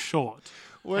bristles are short.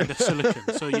 And the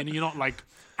silicon, so you're not like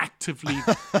actively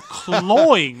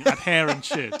clawing at hair and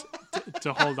shit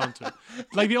to hold on to it.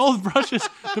 Like the old brushes,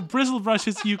 the bristle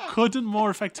brushes, you couldn't more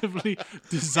effectively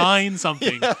design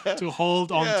something to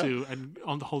hold on to and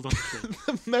hold on to it.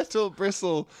 The metal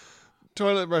bristle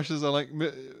toilet brushes are like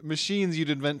machines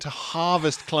you'd invent to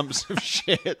harvest clumps of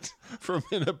shit from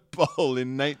in a bowl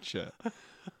in nature.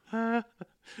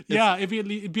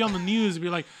 It'd be on the news. It'd be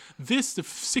like, the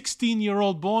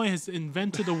 16-year-old boy has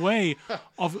invented a way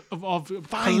of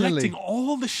collecting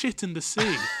all the shit in the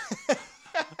sea.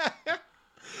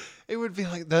 It would be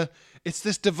like it's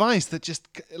this device that just,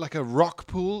 like a rock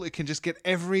pool, it can just get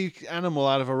every animal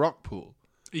out of a rock pool.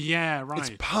 Yeah, right.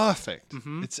 It's perfect.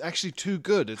 Mm-hmm. It's actually too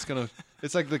good. It's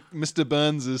like the Mr.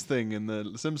 Burns' thing in The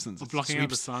Simpsons. Blocking out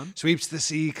the sun. Sweeps the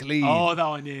sea clean. Oh, that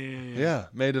one, yeah. Yeah,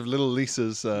 made of little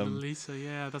Lisa's. Little Lisa,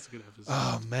 yeah, that's a good episode.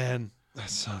 Oh man,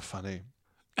 that's so funny.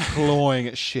 Clawing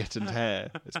at shit and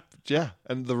hair.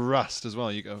 And the rust as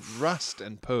well. You go rust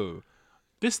and poo.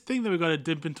 This thing that we've got to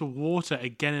dip into water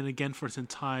again and again for its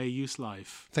entire use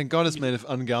life. Thank God it's made of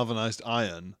ungalvanized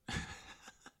iron.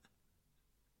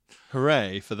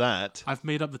 Hooray for that. I've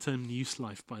made up the term use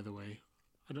life, by the way.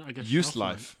 I guess use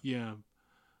life? Yeah.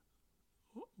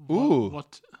 Ooh.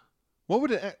 What? What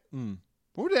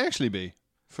would it actually be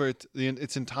for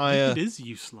its entire? It is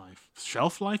use life,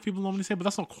 shelf life. People normally say, but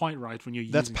that's not quite right when you're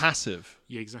using. That's passive.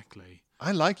 Yeah, exactly.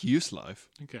 I like use life.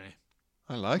 Okay.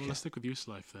 I like it. Let's stick with use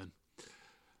life then.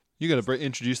 You got to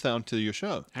introduce that onto your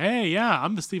show. Hey, yeah,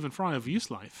 I'm the Stephen Fry of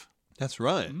use life. That's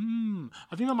right.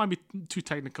 I think that might be too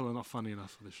technical and not funny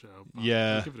enough for the show. But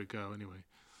Yeah. we'll give it a go anyway.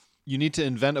 You need to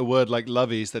invent a word like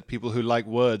lovies that people who like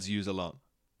words use a lot.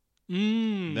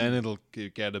 Then it'll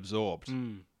get absorbed.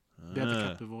 They're the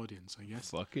captive audience, I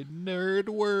guess. Fucking nerd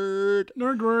word.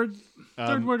 Nerd word.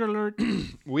 Nerd word alert.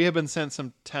 We have been sent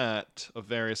some tat of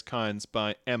various kinds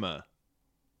by Emma.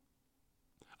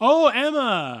 Oh,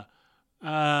 Emma!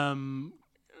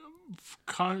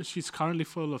 She's currently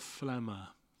full of phlegma.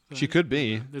 She could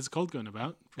be. There's a cold going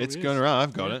about. It's Probably going is. around.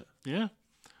 I've got it. Yeah.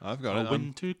 I've got A it.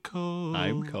 winter cold.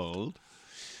 I'm cold.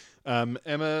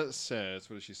 Emma says,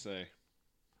 what does she say?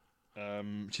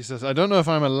 She says, I don't know if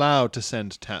I'm allowed to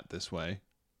send tat this way.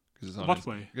 What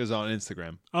way? Because it's on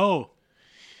Instagram. Oh.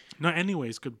 No,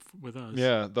 anyways, good with us.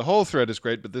 Yeah, the whole thread is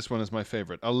great, but this one is my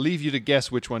favorite. I'll leave you to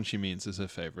guess which one she means is her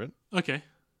favorite. Okay.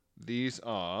 These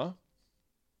are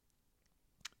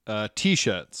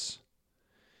T-shirts.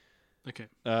 Okay.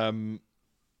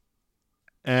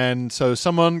 And so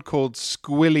someone called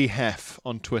Squilly Hef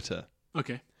on Twitter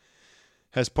Okay.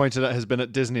 has been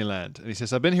at Disneyland, and he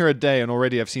says, I've been here a day and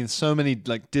already I've seen so many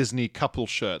like Disney couple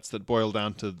shirts that boil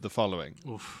down to the following.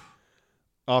 Oof.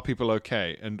 Are people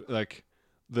okay? And like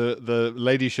the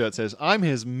lady shirt says, I'm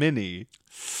his Minnie,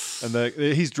 and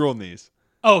he's drawn these.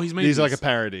 Oh, he's made These are this. like a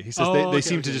parody. He says they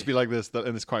seem to just be like this,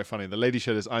 and it's quite funny. The lady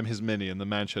shirt is I'm his Minnie, and the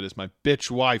man shirt is my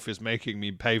bitch wife is making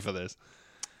me pay for this.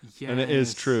 Yes. And it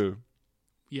is true.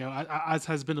 Yeah, as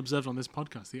has been observed on this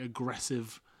podcast, the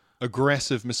aggressive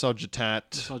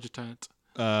misogytat.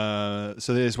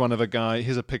 So there's one of a guy.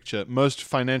 Here's a picture. Most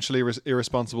financially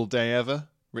irresponsible day ever,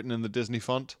 written in the Disney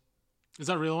font. Is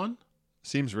that a real one?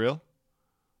 Seems real.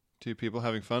 Two people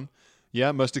having fun.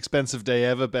 Yeah, most expensive day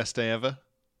ever, best day ever.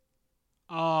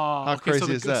 Oh, How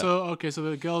crazy is that? So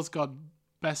the girl's got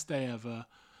best day ever,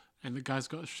 and the guy's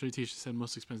got a shirt t-shirt said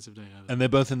most expensive day ever. And they're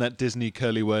both in that Disney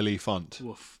curly whirly font.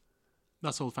 Woof.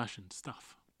 That's old-fashioned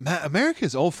stuff.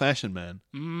 America's old-fashioned, man.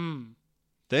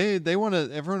 They want to.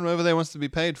 Everyone over there wants to be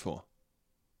paid for.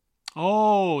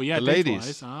 Oh, yeah, The ladies.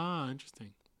 date-wise. Ah, interesting.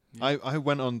 Yeah. I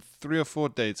went on 3 or 4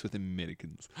 dates with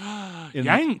Americans.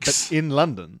 Yanks! But in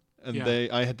London, and Yeah.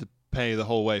 I had to pay the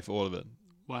whole way for all of it.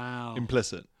 Wow.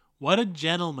 Implicit. What a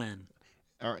gentleman.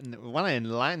 What a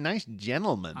nice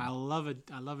gentleman. I love a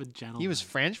gentleman. He was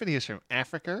French, but he was from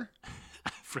Africa.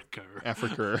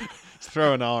 Africa.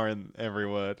 Throw an R in every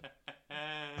word.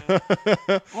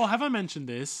 Oh, have I mentioned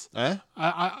this? Eh?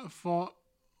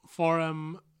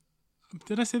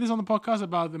 Did I say this on the podcast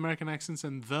about the American accents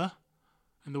and the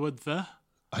word the?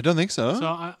 I don't think so.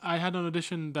 So I had an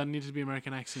audition that needed to be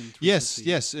American accent. Yes,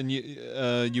 recently.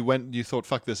 and you thought,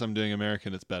 fuck this, I'm doing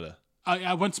American, it's better.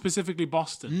 I went specifically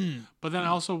Boston, but then I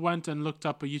also went and looked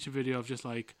up a YouTube video of just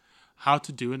like how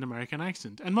to do an American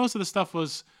accent, and most of the stuff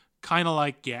was kind of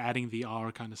like adding the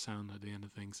R kind of sound at the end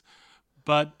of things.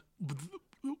 But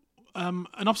an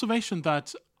observation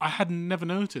that I had never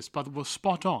noticed but was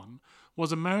spot on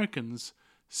was Americans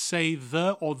say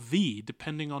the or the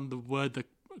depending on the word that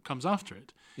comes after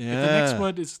it. Yeah. If the next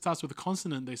word starts with a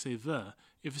consonant, they say the.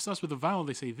 If it starts with a vowel,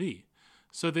 they say the.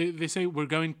 So they say we're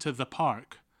going to the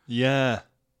park. Yeah.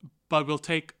 But we'll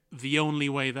take the only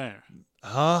way there.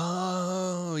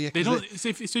 Oh, yeah. They don't. So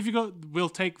if you go, we'll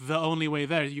take the only way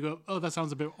there. You go, oh, that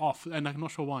sounds a bit off, and I'm not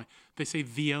sure why. They say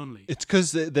the only. It's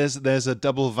because there's a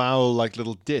double vowel like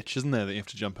little ditch, isn't there, that you have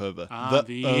to jump over?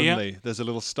 The only. There's a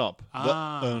little stop.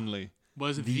 The only.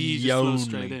 Whereas The just flows only.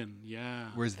 straight in. Yeah.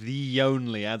 Whereas the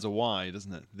only adds a Y,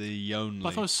 doesn't it? The only. But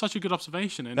I thought it was such a good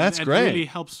observation, and That's it great. really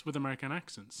helps with American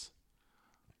accents.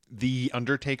 The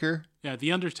Undertaker. Yeah,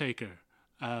 the Undertaker,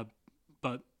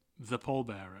 but the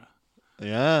pallbearer.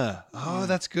 Yeah. Oh,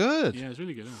 that's good. Yeah, it's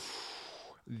really good.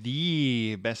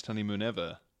 The best honeymoon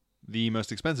ever. The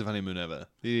most expensive honeymoon ever.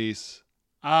 These.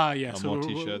 Yeah. Or So more we're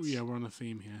t-shirts. we're on a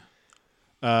theme here.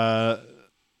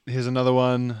 Here's another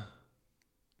one.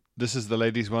 This is the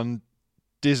ladies' one.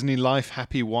 Disney Life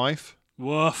Happy Wife.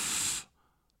 Woof.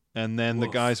 And then the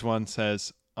guy's one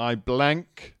says, I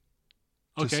blank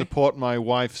to Okay. support my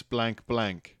wife's blank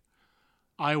blank.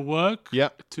 I work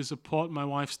Yep. to support my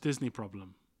wife's Disney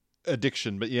problem.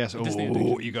 Addiction, but yes. Disney Oh,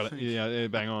 addiction. you got it. Yeah,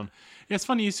 bang on. Yeah, it's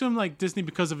funny. You assume like Disney,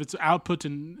 because of its output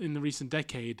in the recent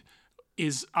decade,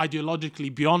 is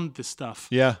ideologically beyond this stuff.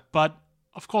 Yeah. But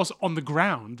of course, on the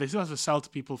ground, they still have to sell to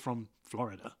people from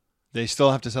Florida. They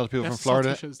still have to sell to people They from have to sell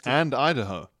Florida t-shirts to- and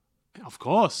Idaho. Of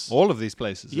course. All of these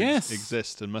places Yes.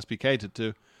 exist and must be catered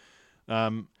to.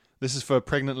 This is for a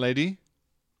pregnant lady.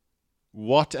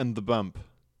 What and the Bump?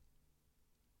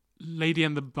 Lady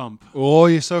and the Bump. Oh,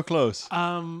 you're so close.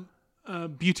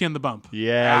 Beauty and the Bump.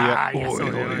 Yeah. Yes.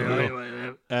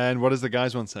 Okay. And what does the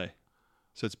guys one say?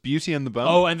 So it's Beauty and the Bump.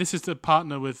 Oh, and this is the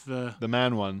partner with the... The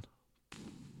man one.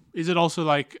 Is it also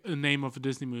like a name of a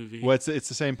Disney movie? Well, it's the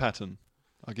same pattern.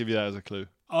 I'll give you that as a clue.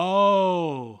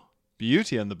 Oh.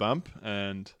 Beauty and the Bump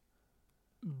and...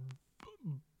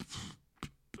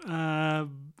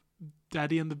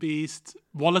 Daddy and the Beast.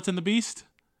 Wallet and the Beast?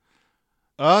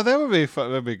 Oh, that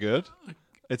would be good.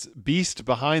 It's Beast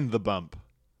Behind the Bump.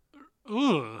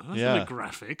 Ooh, that's a Yeah. bit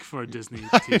graphic for a Disney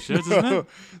t-shirt, isn't it?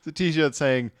 It's a t-shirt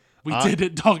saying... We did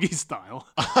it doggy style.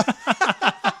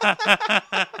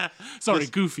 Sorry,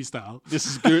 goofy style. This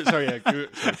is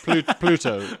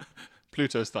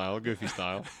Pluto style, goofy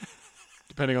style,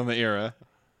 depending on the era.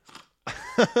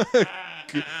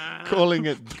 Calling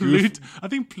it Pluto. I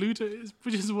think Pluto is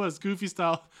just worse. Goofy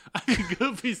style.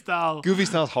 Goofy style. Goofy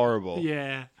style's horrible.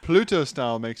 Yeah. Pluto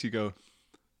style makes you go,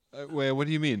 wait, what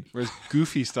do you mean? Whereas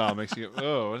goofy style makes you go,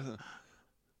 oh, what is it?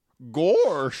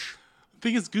 Gosh.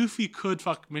 Thing is, Goofy could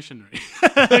fuck missionary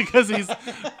because he's,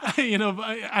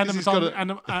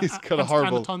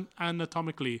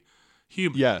 anatomically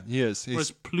human. Yeah, he is.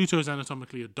 Whereas Pluto's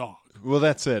anatomically a dog. Well,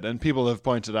 that's it. And people have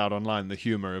pointed out online the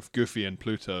humor of Goofy and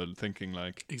Pluto thinking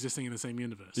like Existing in the same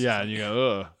universe. Yeah, and you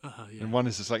go, ugh. Yeah. And one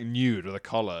is just like nude with a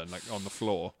collar and like on the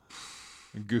floor.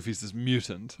 And Goofy's this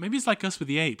mutant. Maybe it's like us with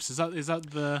the apes. Is that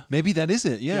the Maybe that is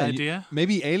it. Yeah. the idea?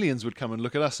 Maybe aliens would come and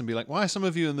look at us and be like, "Why are some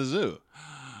of you in the zoo?"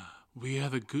 We are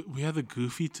the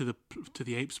Goofy to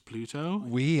the apes Pluto.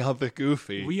 We are the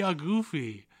Goofy. We are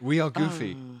Goofy. We are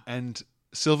Goofy. And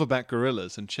silverback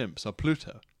gorillas and chimps are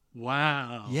Pluto.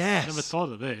 Wow. Yes. I never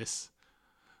thought of this.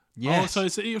 Yes. Oh,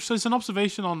 so it's an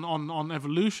observation on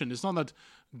evolution. It's not that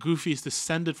Goofy is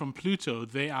descended from Pluto.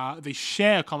 They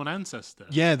share a common ancestor.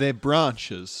 Yeah, they're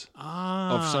branches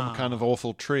of some kind of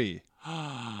awful tree.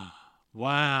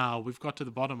 Wow, we've got to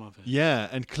the bottom of it. Yeah,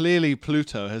 and clearly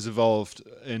Pluto has evolved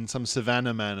in some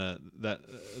savannah manner that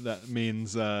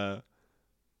means that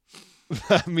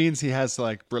means he has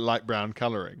like light brown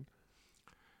coloring.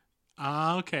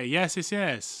 Okay. Yes.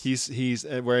 He's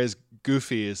whereas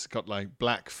Goofy has got like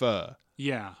black fur.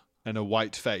 Yeah. And a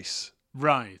white face.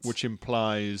 Right. Which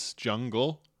implies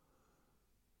jungle.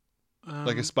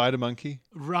 Like a spider monkey.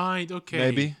 Right, okay.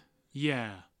 Maybe.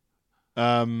 Yeah.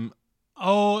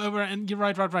 Oh, and you're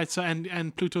right. So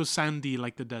and Pluto's sandy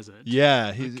like the desert.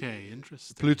 Yeah, okay,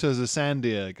 interesting. Pluto's a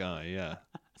sandier guy, yeah.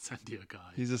 Sandier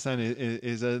guy. He's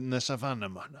in the savannah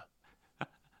manner.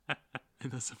 In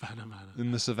the savannah manner.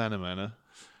 In the savannah manner.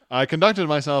 I conducted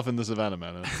myself in the savannah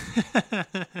manner.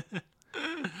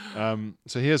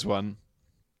 So here's one.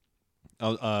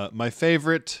 My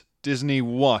favorite Disney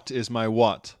what is my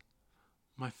what?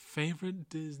 My favorite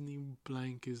Disney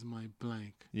blank is my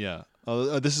blank. Yeah.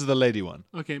 This is the lady one.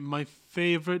 Okay, my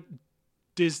favorite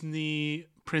Disney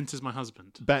prince is my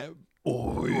husband.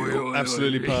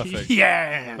 Absolutely perfect.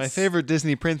 Yes! My favorite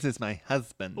Disney prince is my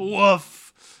husband.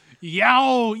 Woof!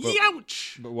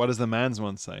 Youch! But what does the man's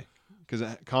one say? Because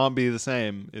it can't be the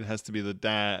same. It has to be the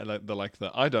dad,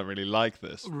 the I don't really like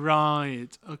this.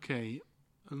 Right, okay.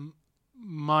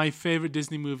 My favorite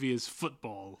Disney movie is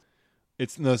Football.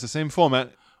 It's the same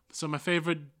format. So my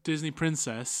favorite Disney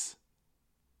princess.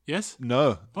 Yes?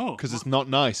 No. Oh. Because it's not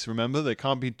nice, remember? They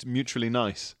can't be mutually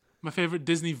nice. My favorite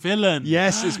Disney villain.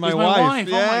 Yes, it's my wife.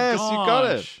 Yes, oh my you got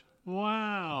it.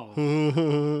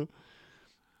 Wow.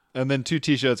 And then 2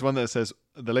 t-shirts. One that says,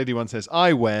 the lady one says,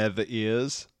 I wear the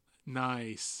ears.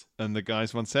 Nice. And the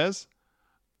guy's one says,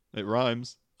 it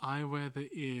rhymes. I wear the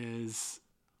ears.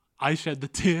 I shed the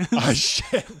tears. I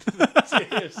shed the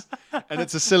tears. And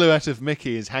it's a silhouette of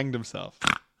Mickey who's hanged himself.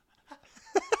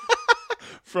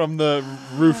 From the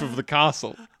roof of the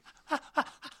castle.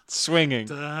 Swinging.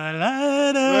 And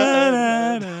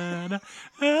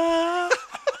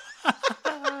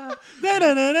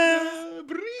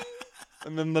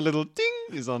then the little ding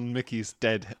is on Mickey's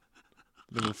dead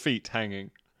little feet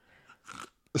hanging.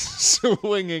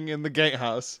 Swinging in the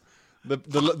gatehouse.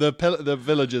 The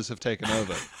villagers have taken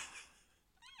over.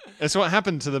 It's what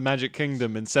happened to the Magic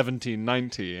Kingdom in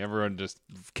 1790. Everyone just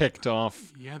kicked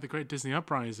off. Yeah, the Great Disney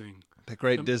Uprising. The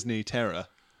Great Disney Terror.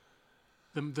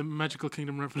 The Magical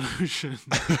Kingdom Revolution.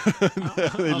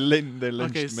 They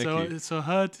lynched Mickey. Okay, so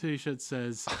her t-shirt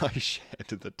says... I shed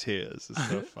the tears. It's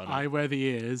so funny. I wear the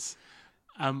ears.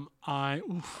 This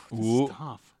is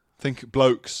tough. Think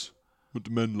blokes. What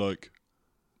do men like?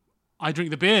 I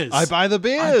drink the beers. I buy the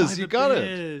beers. You got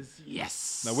it.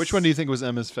 Yes. Now, which one do you think was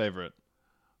Emma's favorite?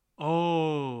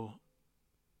 Oh,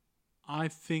 I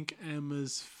think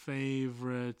Emma's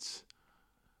favorite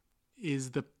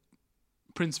is the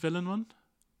Prince Villain one.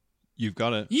 You've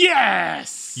got it.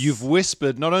 Yes! You've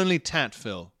whispered not only Tat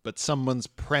Phil, but someone's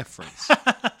preference.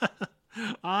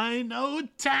 I know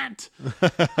Tat.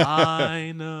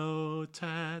 I know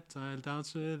Tat. I'll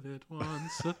dance with it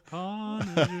once upon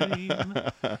a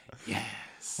dream.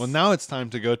 Yes. Well, now it's time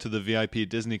to go to the VIP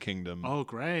Disney Kingdom. Oh,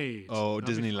 great. Oh,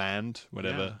 Disneyland,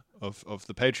 whatever, of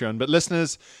the Patreon. But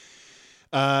listeners,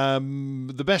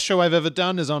 the best show I've ever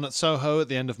done is on at Soho at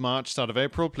the end of March, start of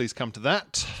April. Please come to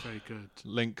that. Very good.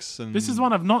 Links and This is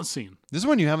one I've not seen. This is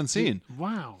one you haven't seen.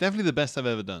 Wow. Definitely the best I've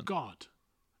ever done. God.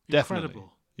 Definitely.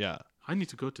 Incredible. Yeah. I need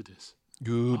to go to this.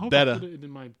 Good. I hope Better. I put it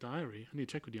in my diary. I need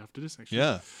to check with you after this, actually.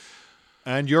 Yeah.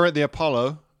 And you're at the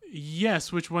Apollo.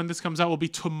 Yes, which when this comes out will be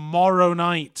tomorrow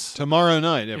night. Tomorrow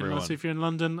night, everyone. So if you're in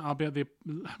London, I'll be at the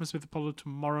Hammersmith Apollo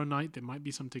tomorrow night. There might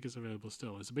be some tickets available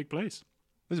still. It's a big place.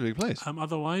 It's a big place.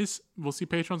 Otherwise, we'll see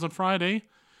patrons on Friday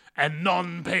and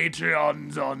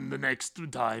non-Patreons on the next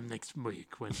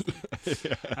week, Wednesday.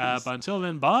 Yes. But until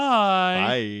then, bye.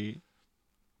 Bye.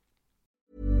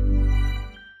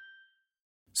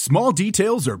 Small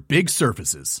details are big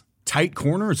surfaces. Tight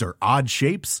corners are odd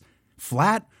shapes.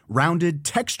 Flat, rounded,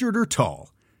 textured, or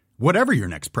tall. Whatever your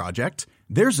next project,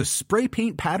 there's a spray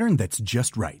paint pattern that's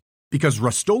just right. Because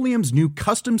Rust-Oleum's new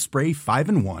Custom Spray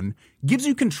 5-in-1 gives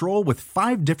you control with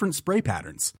 5 different spray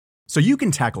patterns. So you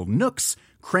can tackle nooks,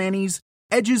 crannies,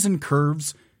 edges, and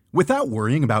curves without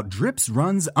worrying about drips,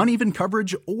 runs, uneven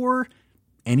coverage, or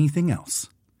anything else.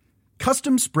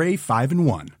 Custom Spray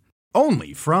 5-in-1.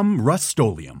 Only from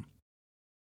Rust-Oleum.